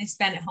much time they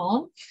spend at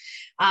home.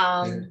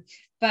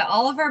 But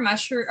all of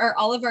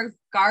our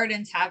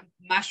gardens have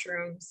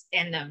mushrooms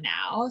in them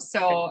now.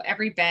 So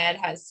every bed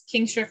has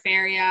King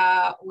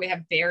Stropharia. We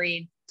have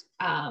buried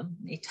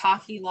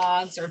maitake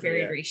logs or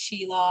very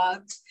reishi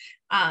logs.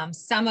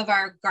 Some of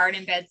our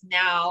garden beds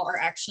now are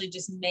actually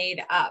just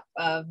made up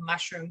of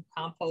mushroom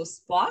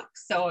compost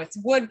blocks. So it's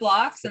wood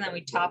blocks, and then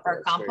we top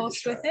our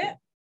compost with it.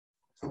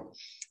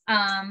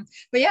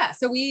 But yeah,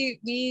 so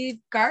we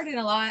garden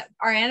a lot.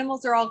 Our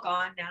animals are all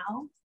gone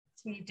now.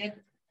 We did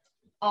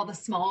all the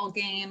small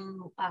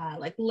game,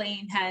 like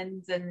laying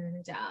hens,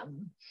 and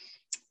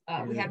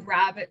we had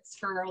rabbits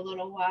for a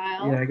little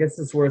while. Yeah, I guess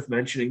it's worth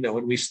mentioning that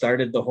when we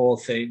started the whole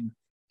thing,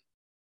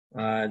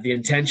 the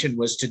intention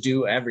was to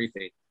do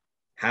everything.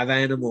 Have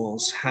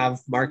animals, have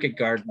market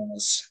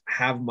gardens,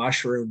 have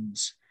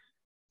mushrooms.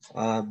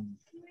 And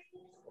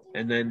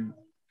then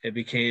it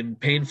became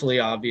painfully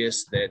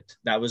obvious that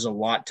that was a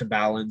lot to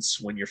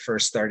balance when you're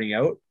first starting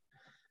out.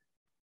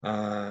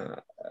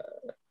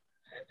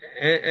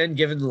 And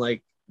given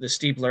like the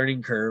steep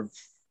learning curve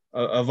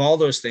of all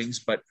those things,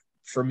 but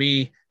for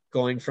me,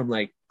 going from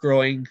like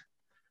growing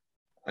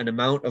an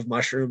amount of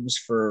mushrooms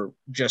for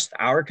just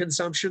our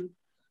consumption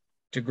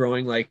to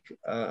growing like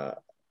a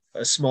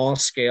small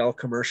scale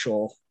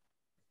commercial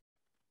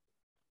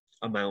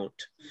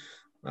amount,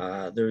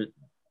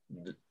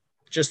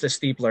 just a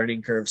steep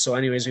learning curve. So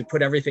anyways, we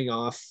put everything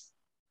off.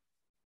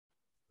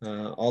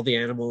 All the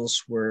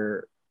animals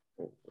were,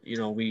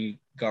 we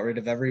got rid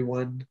of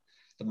everyone.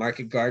 The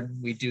market garden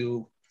we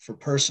do for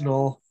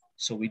personal,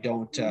 so we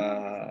don't,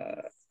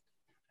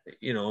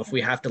 if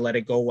we have to let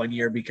it go 1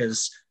 year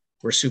because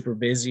we're super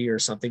busy or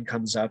something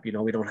comes up, we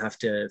don't have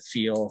to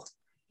feel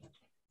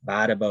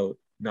bad about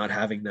not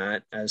having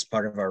that as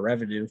part of our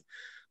revenue.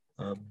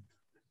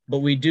 But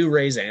we do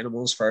raise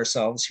animals for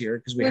ourselves here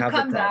because we have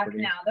the property.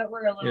 Back now that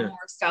we're a little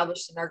more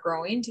established in our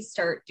growing to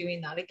start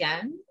doing that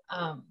again.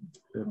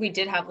 We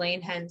did have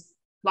laying hens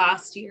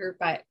last year,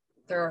 but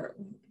they're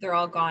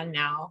all gone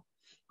now.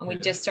 And we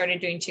just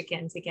started doing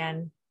chickens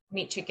again,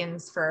 meat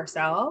chickens for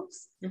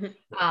ourselves.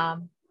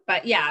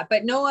 But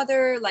no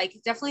other,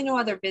 definitely no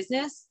other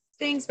business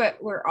things,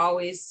 but we're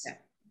always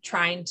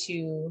trying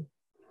to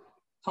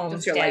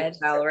homestead, your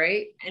lifestyle,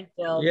 right? And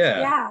build.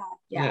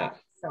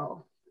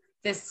 So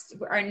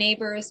our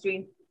neighbor is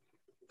doing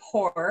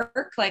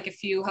pork, like a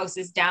few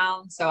houses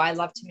down. So I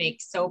love to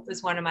make soap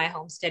as one of my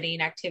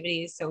homesteading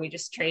activities. So we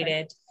just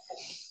traded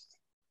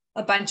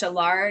a bunch of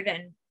lard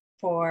and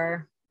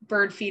for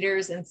bird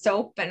feeders and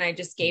soap. And I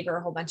just gave her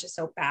a whole bunch of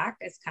soap back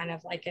as kind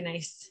of like a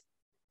nice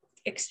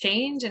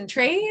exchange and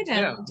trade.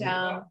 And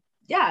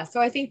so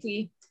I think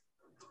we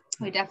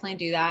definitely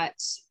do that.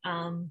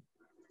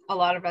 A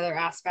lot of other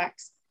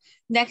aspects.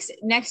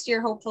 Next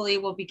year, hopefully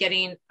we'll be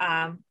getting,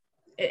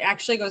 it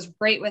actually goes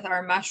great with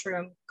our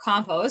mushroom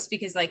compost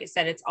because like I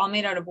said, it's all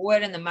made out of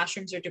wood and the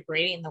mushrooms are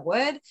degrading the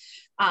wood.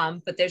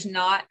 But there's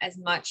not as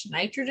much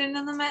nitrogen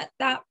in them at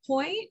that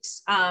point.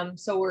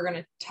 So we're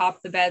going to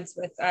top the beds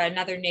with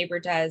another neighbor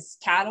does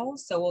cattle.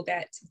 So we'll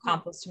get some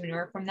compost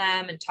manure from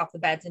them and top the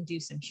beds and do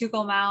some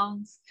hugel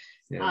mounds.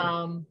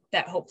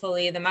 That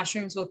hopefully the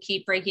mushrooms will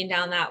keep breaking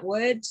down that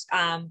wood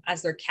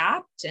as they're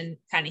capped and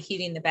kind of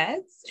heating the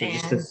beds. So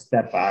just to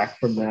step back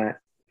from that,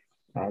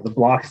 the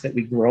blocks that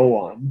we grow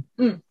on,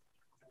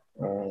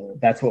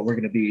 that's what we're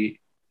going to be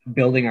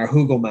building our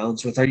hugel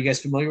mounds with. Are you guys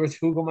familiar with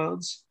hugel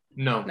mounds?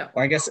 No.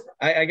 Or I guess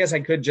I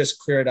could just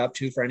clear it up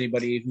too for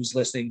anybody who's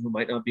listening who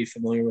might not be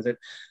familiar with it.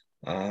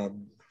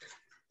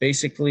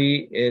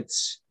 Basically,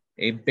 it's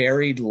a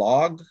buried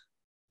log.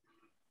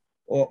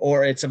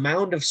 Or it's a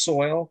mound of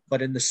soil,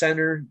 but in the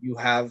center you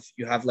have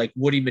like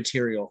woody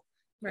material.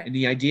 Right. And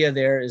the idea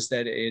there is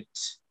that it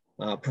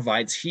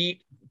provides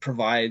heat,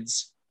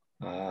 provides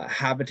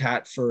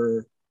habitat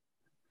for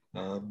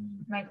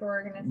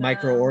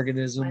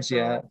microorganisms,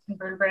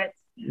 invertebrates,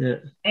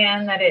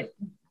 and that it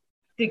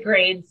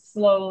degrades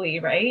slowly,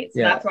 right?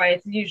 So that's why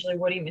it's usually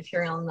woody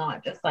material,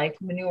 not just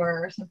like manure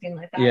or something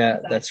like that. Yeah,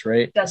 that's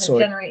right. It doesn't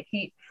generate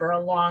heat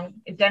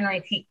it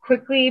generates heat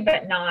quickly,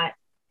 but not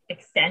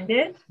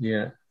extended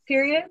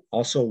period.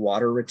 Also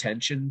water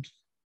retention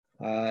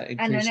increases.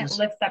 And then it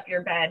lifts up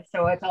your bed,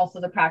 so it's also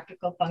the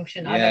practical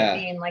function of it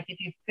being like, if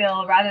you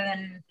feel, rather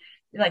than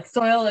like,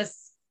 soil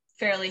is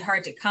fairly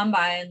hard to come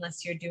by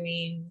unless you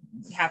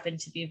happen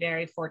to be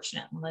very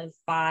fortunate and live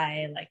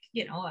by like,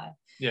 a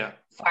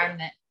farm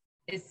that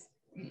is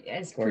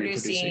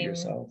producing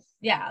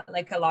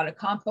like a lot of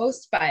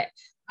compost, but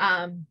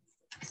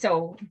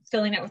so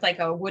filling it with like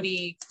a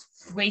woody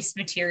waste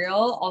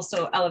material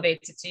also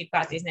elevates it. So you've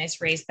got these nice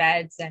raised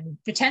beds, and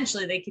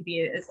potentially they could be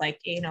as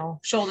like,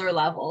 shoulder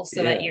level,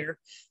 so that you're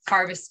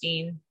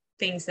harvesting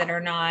things that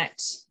are not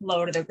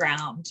low to the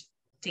ground,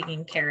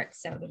 digging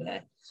carrots out of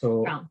the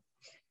ground.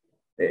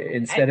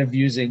 Instead of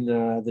using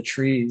the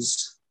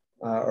trees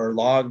or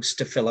logs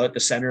to fill out the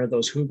center of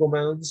those hugel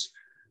mounds,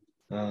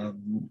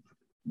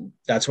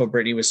 that's what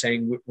Brittany was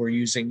saying. We're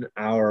using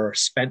our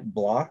spent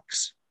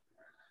blocks.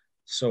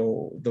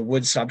 So the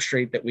wood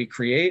substrate that we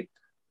create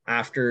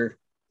after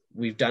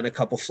we've done a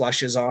couple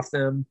flushes off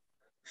them,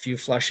 a few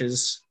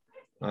flushes,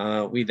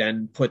 we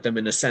then put them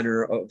in the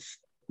center of,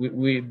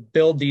 we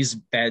build these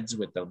beds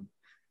with them.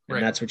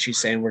 And that's what she's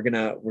saying. We're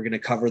gonna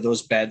cover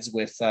those beds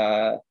with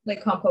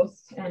like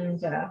compost and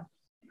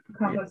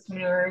compost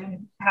manure,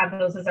 and have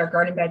those as our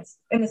garden beds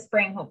in the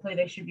spring. Hopefully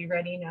they should be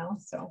ready now.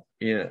 So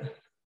they're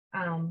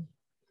a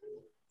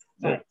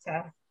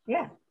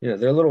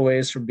little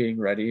ways from being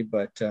ready,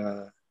 but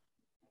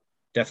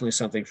definitely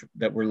something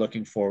that we're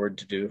looking forward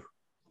to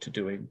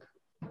doing.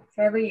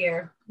 So every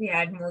year we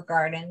add more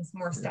gardens,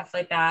 more stuff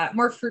like that,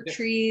 more fruit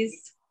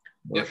trees.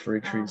 More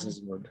fruit trees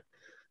is one.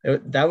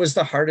 That was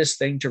the hardest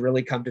thing to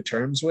really come to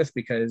terms with,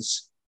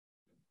 because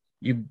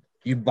you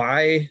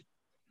buy,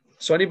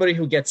 so anybody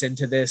who gets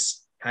into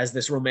this has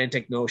this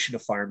romantic notion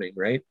of farming,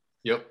 right?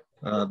 Yep.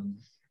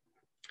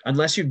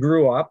 Unless you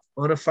grew up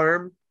on a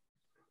farm,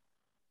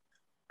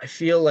 I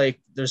feel like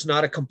there's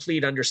not a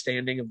complete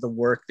understanding of the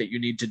work that you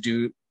need to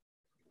do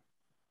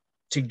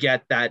to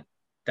get that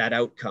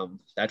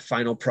outcome, that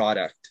final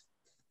product.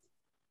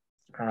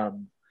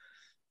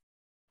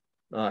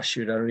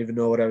 Shoot, I don't even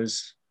know what I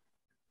was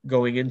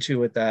going into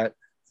with that.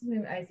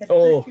 I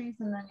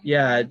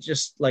said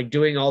just like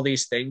doing all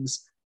these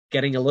things,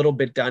 getting a little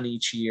bit done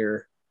each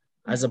year,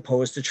 as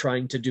opposed to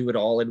trying to do it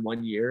all in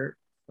 1 year.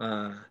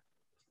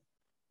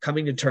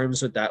 Coming to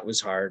terms with that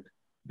was hard,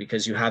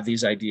 because you have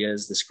these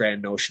ideas, this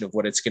grand notion of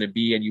what it's going to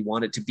be, and you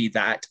want it to be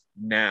that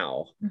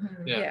now.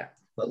 Yeah.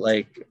 But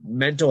like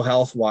mental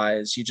health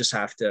wise, you just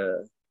have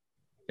to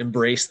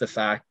embrace the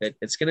fact that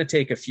it's going to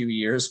take a few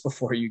years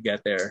before you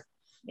get there.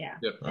 Yeah.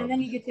 Yep. And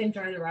then you get to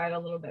enjoy the ride a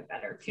little bit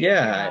better too.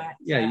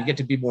 You get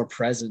to be more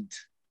present.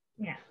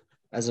 Yeah.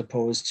 As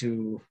opposed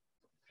to.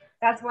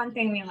 That's one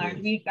thing we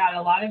learned. We've got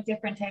a lot of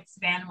different types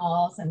of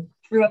animals, and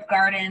threw up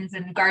gardens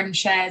and garden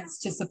sheds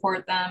to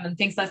support them and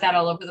things like that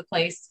all over the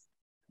place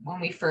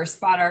when we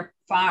first bought our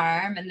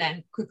farm, and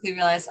then quickly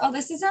realized,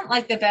 this isn't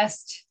like the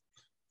best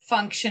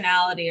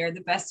functionality or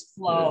the best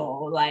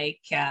flow.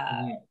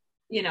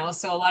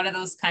 So a lot of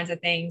those kinds of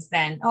things,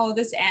 then,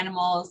 this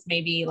animals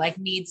maybe like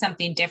need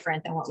something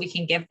different than what we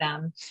can give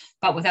them,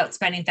 but without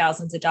spending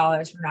thousands of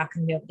dollars, we're not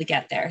going to be able to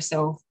get there.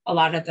 So a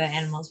lot of the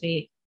animals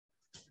we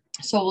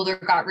sold or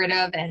got rid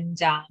of, and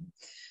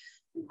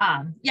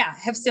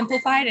have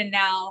simplified. And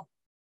now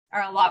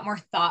are a lot more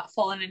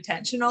thoughtful and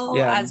intentional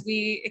as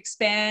we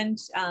expand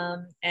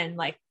and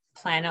like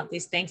plan out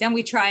these things. And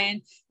we try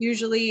and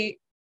usually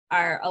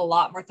are a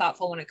lot more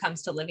thoughtful when it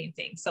comes to living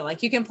things. So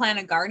like you can plant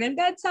a garden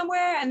bed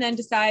somewhere and then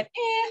decide,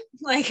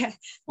 like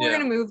we're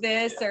going to move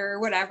this or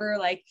whatever.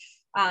 Like,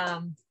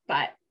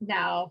 but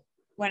now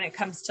when it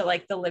comes to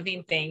like the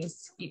living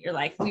things, you're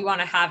like, we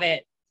want to have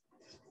it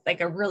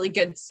like a really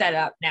good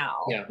setup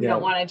now. You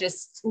don't want to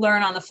just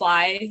learn on the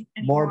fly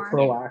anymore. More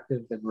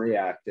proactive than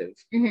reactive.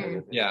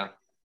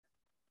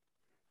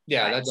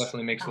 Yeah, that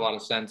definitely makes a lot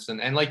of sense.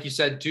 And like you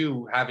said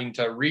too, having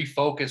to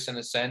refocus in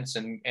a sense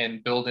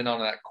and build in on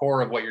that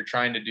core of what you're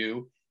trying to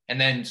do, and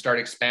then start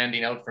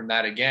expanding out from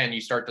that again.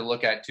 You start to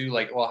look at too,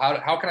 like, well,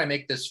 how can I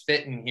make this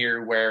fit in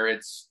here where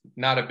it's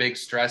not a big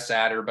stress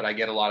adder, but I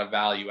get a lot of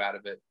value out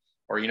of it?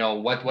 Or, you know,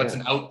 what's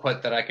an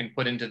output that I can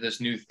put into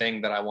this new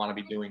thing that I want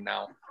to be doing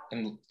now?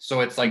 And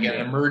so it's like an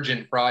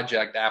emergent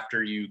project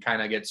after you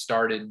kind of get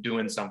started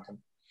doing something.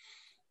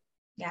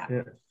 Yeah.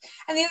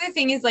 And the other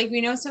thing is, like,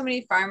 we know so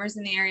many farmers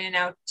in the area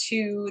now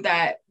too,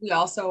 that we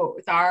also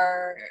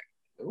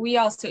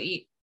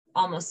eat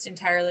almost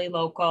entirely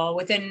local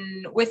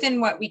within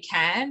what we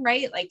can,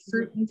 right? Like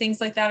fruit and things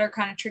like that are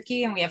kind of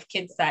tricky. And we have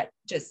kids that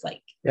just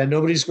like,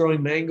 nobody's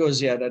growing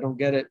mangoes yet. I don't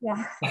get it.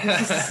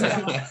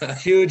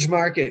 Huge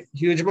market,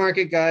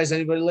 guys.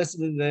 Anybody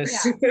listening to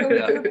this? So,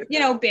 you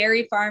know,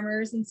 berry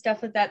farmers and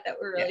stuff like that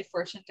we're really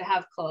fortunate to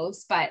have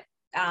close, but,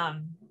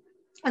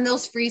 and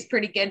those freeze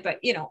pretty good, but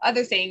you know,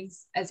 other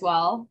things as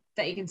well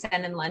that you can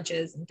send in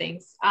lunches and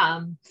things.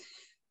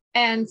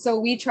 And so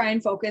we try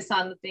and focus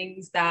on the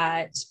things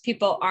that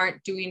people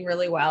aren't doing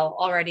really well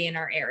already in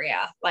our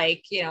area.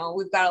 Like, you know,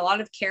 we've got a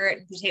lot of carrot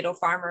and potato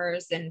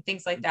farmers and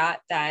things like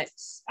that,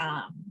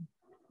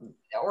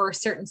 or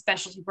certain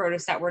specialty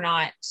produce that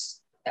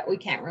we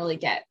can't really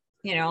get,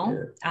 you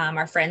know.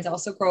 Our friends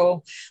also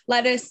grow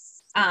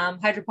lettuce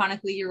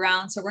hydroponically year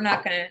round. So we're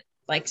not going to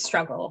like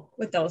struggle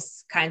with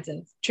those kinds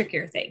of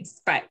trickier things,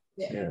 but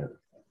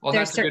well,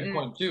 that's a good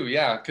point too.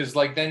 Yeah. Cause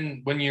like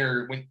then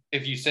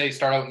if you say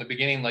start out in the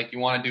beginning, like you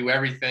want to do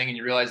everything and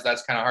you realize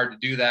that's kind of hard to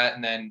do that.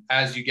 And then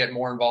as you get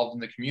more involved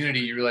in the community,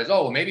 you realize,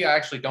 oh, well, maybe I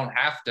actually don't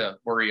have to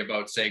worry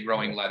about, say,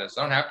 growing lettuce.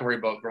 I don't have to worry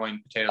about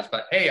growing potatoes,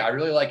 but hey, I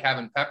really like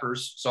having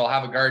peppers. So I'll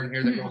have a garden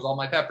here that grows all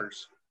my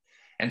peppers.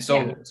 And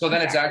so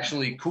then it's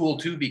actually cool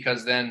too,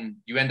 because then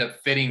you end up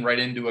fitting right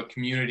into a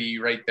community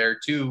right there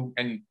too.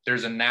 And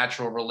there's a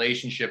natural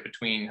relationship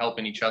between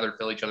helping each other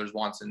fill each other's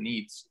wants and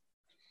needs.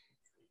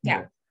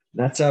 Yeah.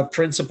 That's a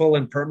principle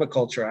in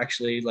permaculture,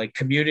 actually. Like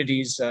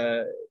communities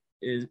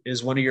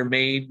is one of your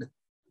main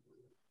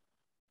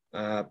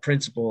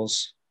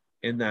principles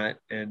in that.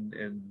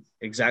 And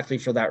exactly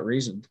for that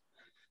reason.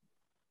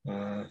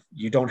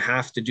 You don't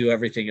have to do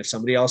everything. If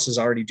somebody else is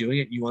already doing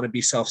it, you want to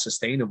be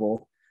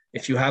self-sustainable.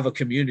 If you have a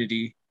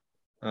community,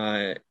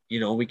 you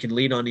know, we can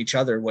lean on each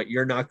other. What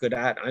you're not good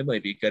at, I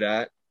might be good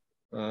at.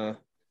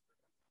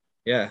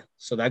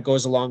 So that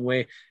goes a long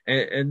way.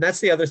 And that's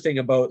the other thing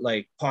about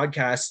like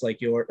podcasts, like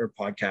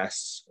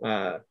podcasts.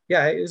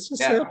 It's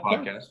just a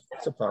podcast.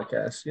 It's a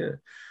podcast.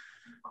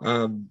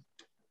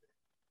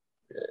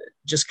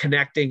 Just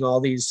connecting all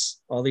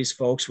these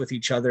folks with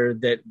each other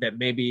that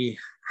maybe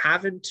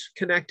haven't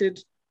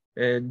connected,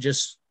 and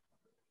just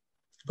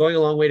going a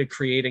long way to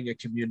creating a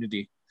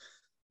community.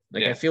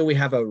 Like, I feel we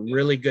have a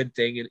really good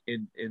thing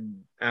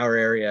in our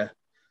area.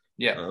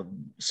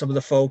 Some of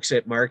the folks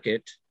at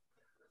market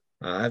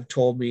have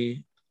told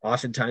me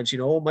oftentimes, you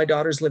know, my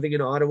daughter's living in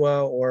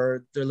Ottawa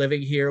or they're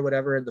living here,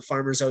 whatever, and the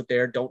farmers out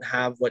there don't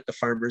have what the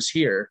farmers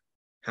here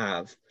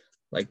have.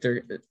 Like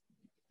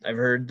I've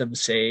heard them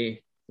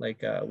say,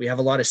 like, we have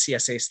a lot of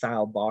CSA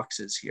style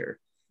boxes here.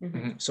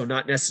 So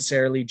not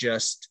necessarily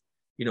just,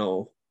 you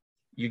know,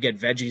 you get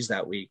veggies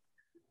that week,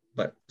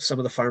 but some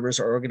of the farmers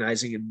are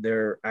organizing and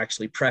they're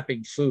actually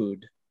prepping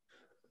food.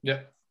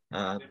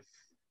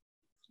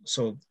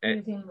 So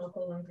using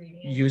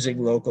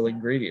local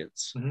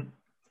ingredients.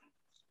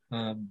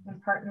 And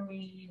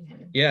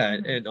partnering.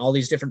 And all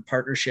these different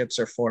partnerships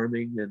are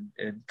forming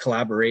and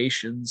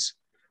collaborations.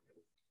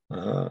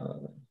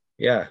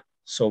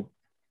 So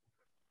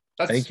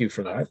thank you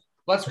for that.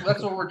 That's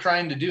what we're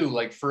trying to do.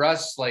 Like for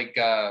us, like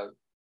to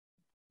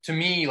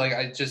me, like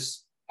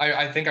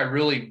I think I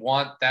really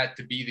want that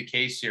to be the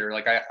case here.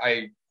 Like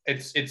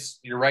it's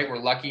you're right. We're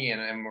lucky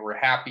and we're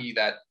happy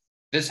that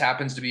this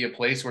happens to be a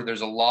place where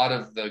there's a lot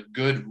of the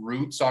good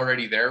roots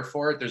already there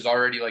for it. There's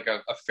already like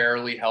a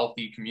fairly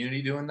healthy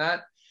community doing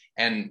that.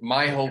 And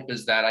my hope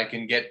is that I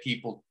can get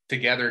people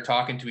together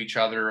talking to each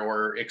other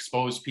or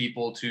expose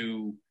people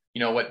to, you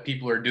know, what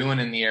people are doing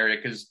in the area.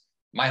 Because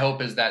my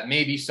hope is that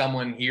maybe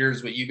someone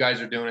hears what you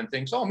guys are doing and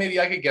thinks, oh, maybe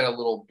I could get a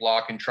little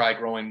block and try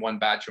growing one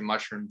batch of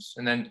mushrooms.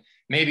 And then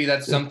maybe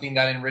that's something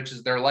that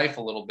enriches their life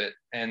a little bit.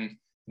 And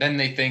then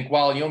they think,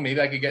 well, you know, maybe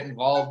I could get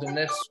involved in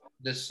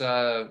this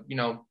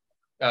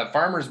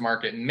farmer's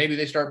market, and maybe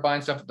they start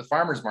buying stuff at the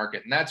farmer's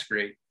market, and that's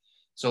great.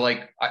 So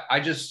like,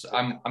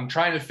 I'm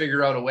trying to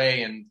figure out a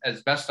way, and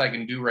as best I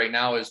can do right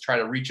now is try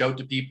to reach out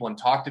to people and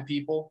talk to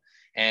people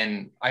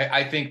And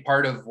I think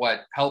part of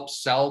what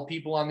helps sell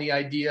people on the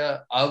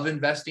idea of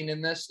investing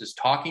in this is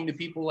talking to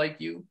people like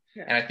you.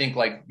 Yeah. And I think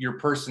like your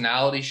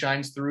personality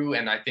shines through.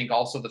 And I think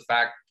also the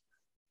fact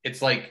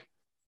it's like,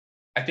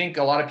 I think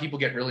a lot of people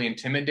get really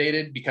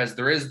intimidated because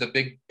there is the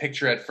big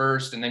picture at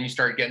first, and then you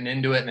start getting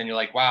into it, and then you're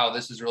like, wow,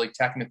 this is really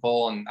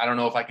technical, and I don't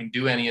know if I can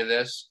do any of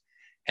this.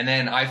 And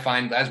then I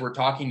find as we're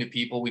talking to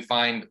people, we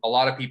find a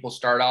lot of people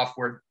start off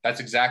where that's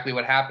exactly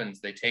what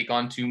happens. They take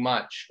on too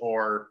much,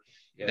 or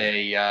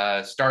they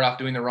start off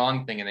doing the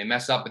wrong thing and they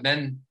mess up, and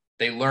then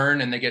they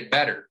learn and they get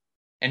better.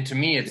 And to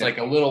me, it's like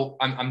a little,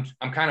 I'm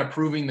kind of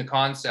proving the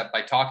concept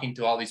by talking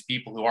to all these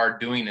people who are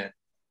doing it.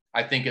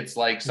 I think it's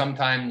like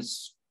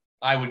sometimes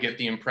I would get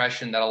the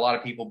impression that a lot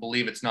of people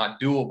believe it's not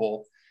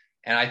doable.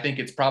 And I think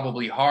it's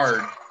probably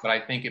hard, but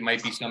I think it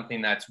might be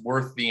something that's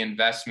worth the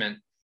investment.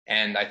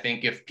 And I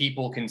think if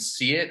people can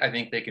see it, I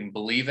think they can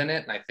believe in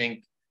it. And I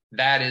think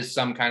that is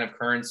some kind of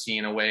currency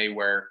in a way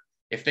where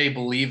if they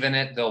believe in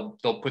it, they'll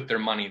put their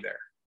money there.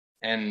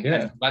 And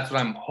that's what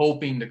I'm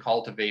hoping to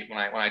cultivate when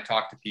I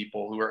talk to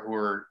people who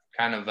are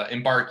kind of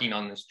embarking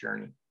on this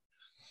journey.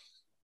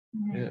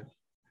 Yeah.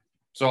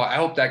 So I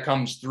hope that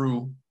comes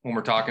through when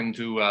we're talking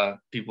to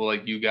people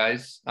like you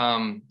guys.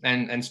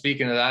 And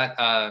speaking of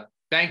that,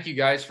 thank you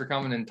guys for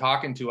coming and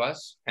talking to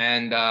us.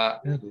 And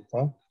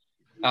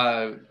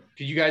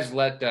could you guys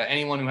let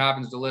anyone who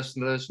happens to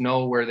listen to this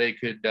know where they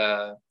could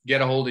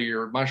get a hold of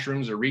your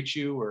mushrooms or reach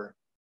you? Or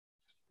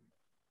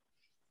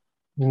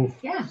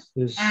yeah.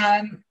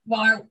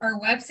 Well, our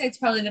website's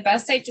probably the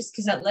best site just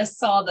because it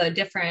lists all the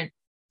different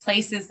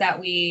places that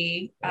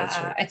we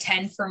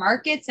attend for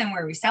markets and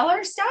where we sell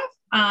our stuff.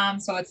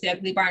 So it's the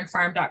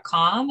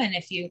uglybarnfarm.com. And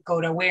if you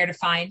go to where to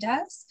find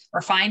us,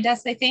 or find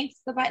us, I think is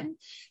the button.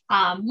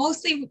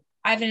 Mostly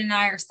Ivan and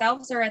I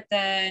ourselves are at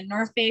the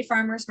North Bay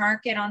Farmers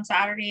Market on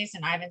Saturdays,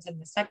 and Ivan's in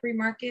the Sudbury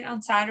Market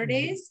on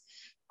Saturdays.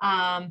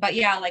 But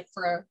yeah, like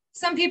for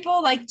some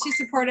people like to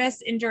support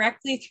us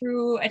indirectly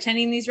through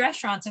attending these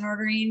restaurants and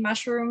ordering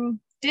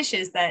mushroom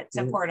dishes that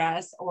support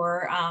us,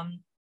 or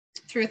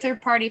through a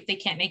third party if they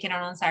can't make it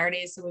on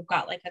Saturdays. So we've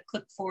got like a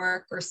Click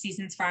Fork or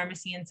Seasons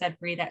Pharmacy in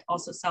Sudbury that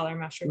also sell our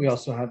mushrooms. We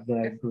also have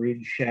the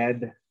Green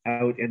Shed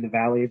out in the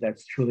valley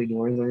that's truly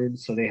northern.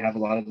 So they have a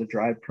lot of the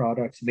dried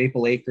products.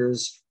 Maple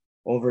Acres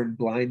over in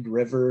Blind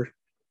River.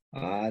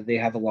 They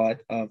have a lot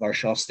of our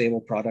shelf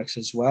stable products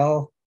as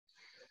well.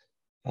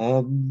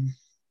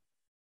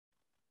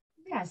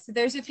 Yeah, so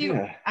there's a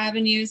few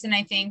avenues, and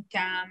I think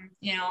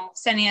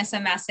sending us a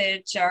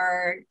message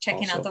or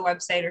checking out the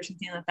website or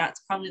something like that's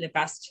probably the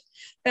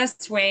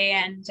best way.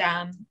 And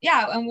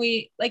and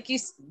we, like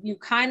you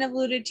kind of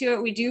alluded to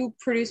it, we do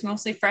produce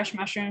mostly fresh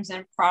mushrooms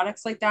and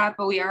products like that,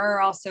 but we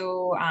are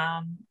also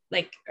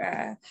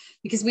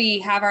because we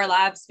have our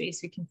lab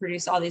space, we can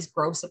produce all these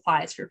grow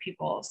supplies for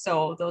people.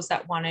 So those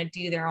that want to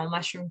do their own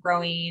mushroom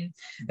growing,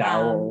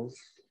 dowels,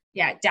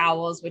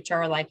 which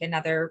are like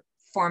another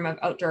form of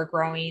outdoor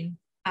growing.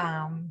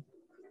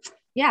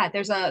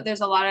 There's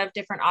a lot of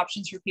different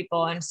options for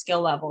people and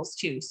skill levels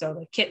too. So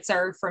the kits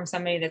are from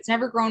somebody that's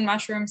never grown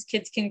mushrooms.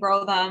 Kids can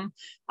grow them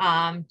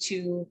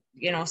to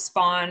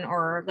spawn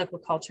or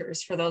liquid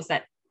cultures for those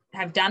that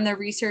have done the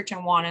research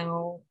and want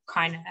to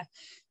kind of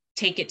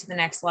take it to the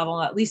next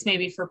level, at least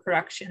maybe for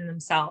production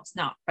themselves,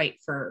 not quite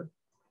for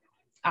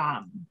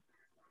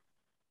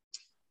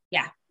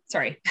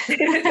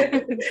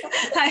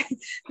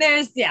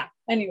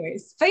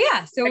anyways, but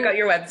so I got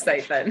your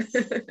website then.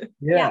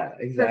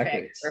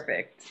 Exactly.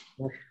 Perfect.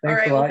 Well, all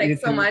right, well,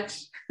 thanks so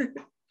much.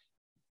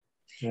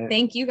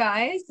 Thank you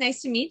guys,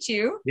 nice to meet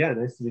you.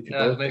 Nice to meet you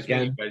both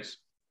again. You guys.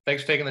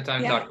 Thanks for taking the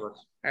time to talk to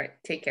us. All right,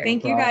 take care.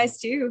 Thank you guys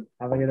too.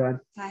 Have a good one.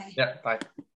 Bye. Bye.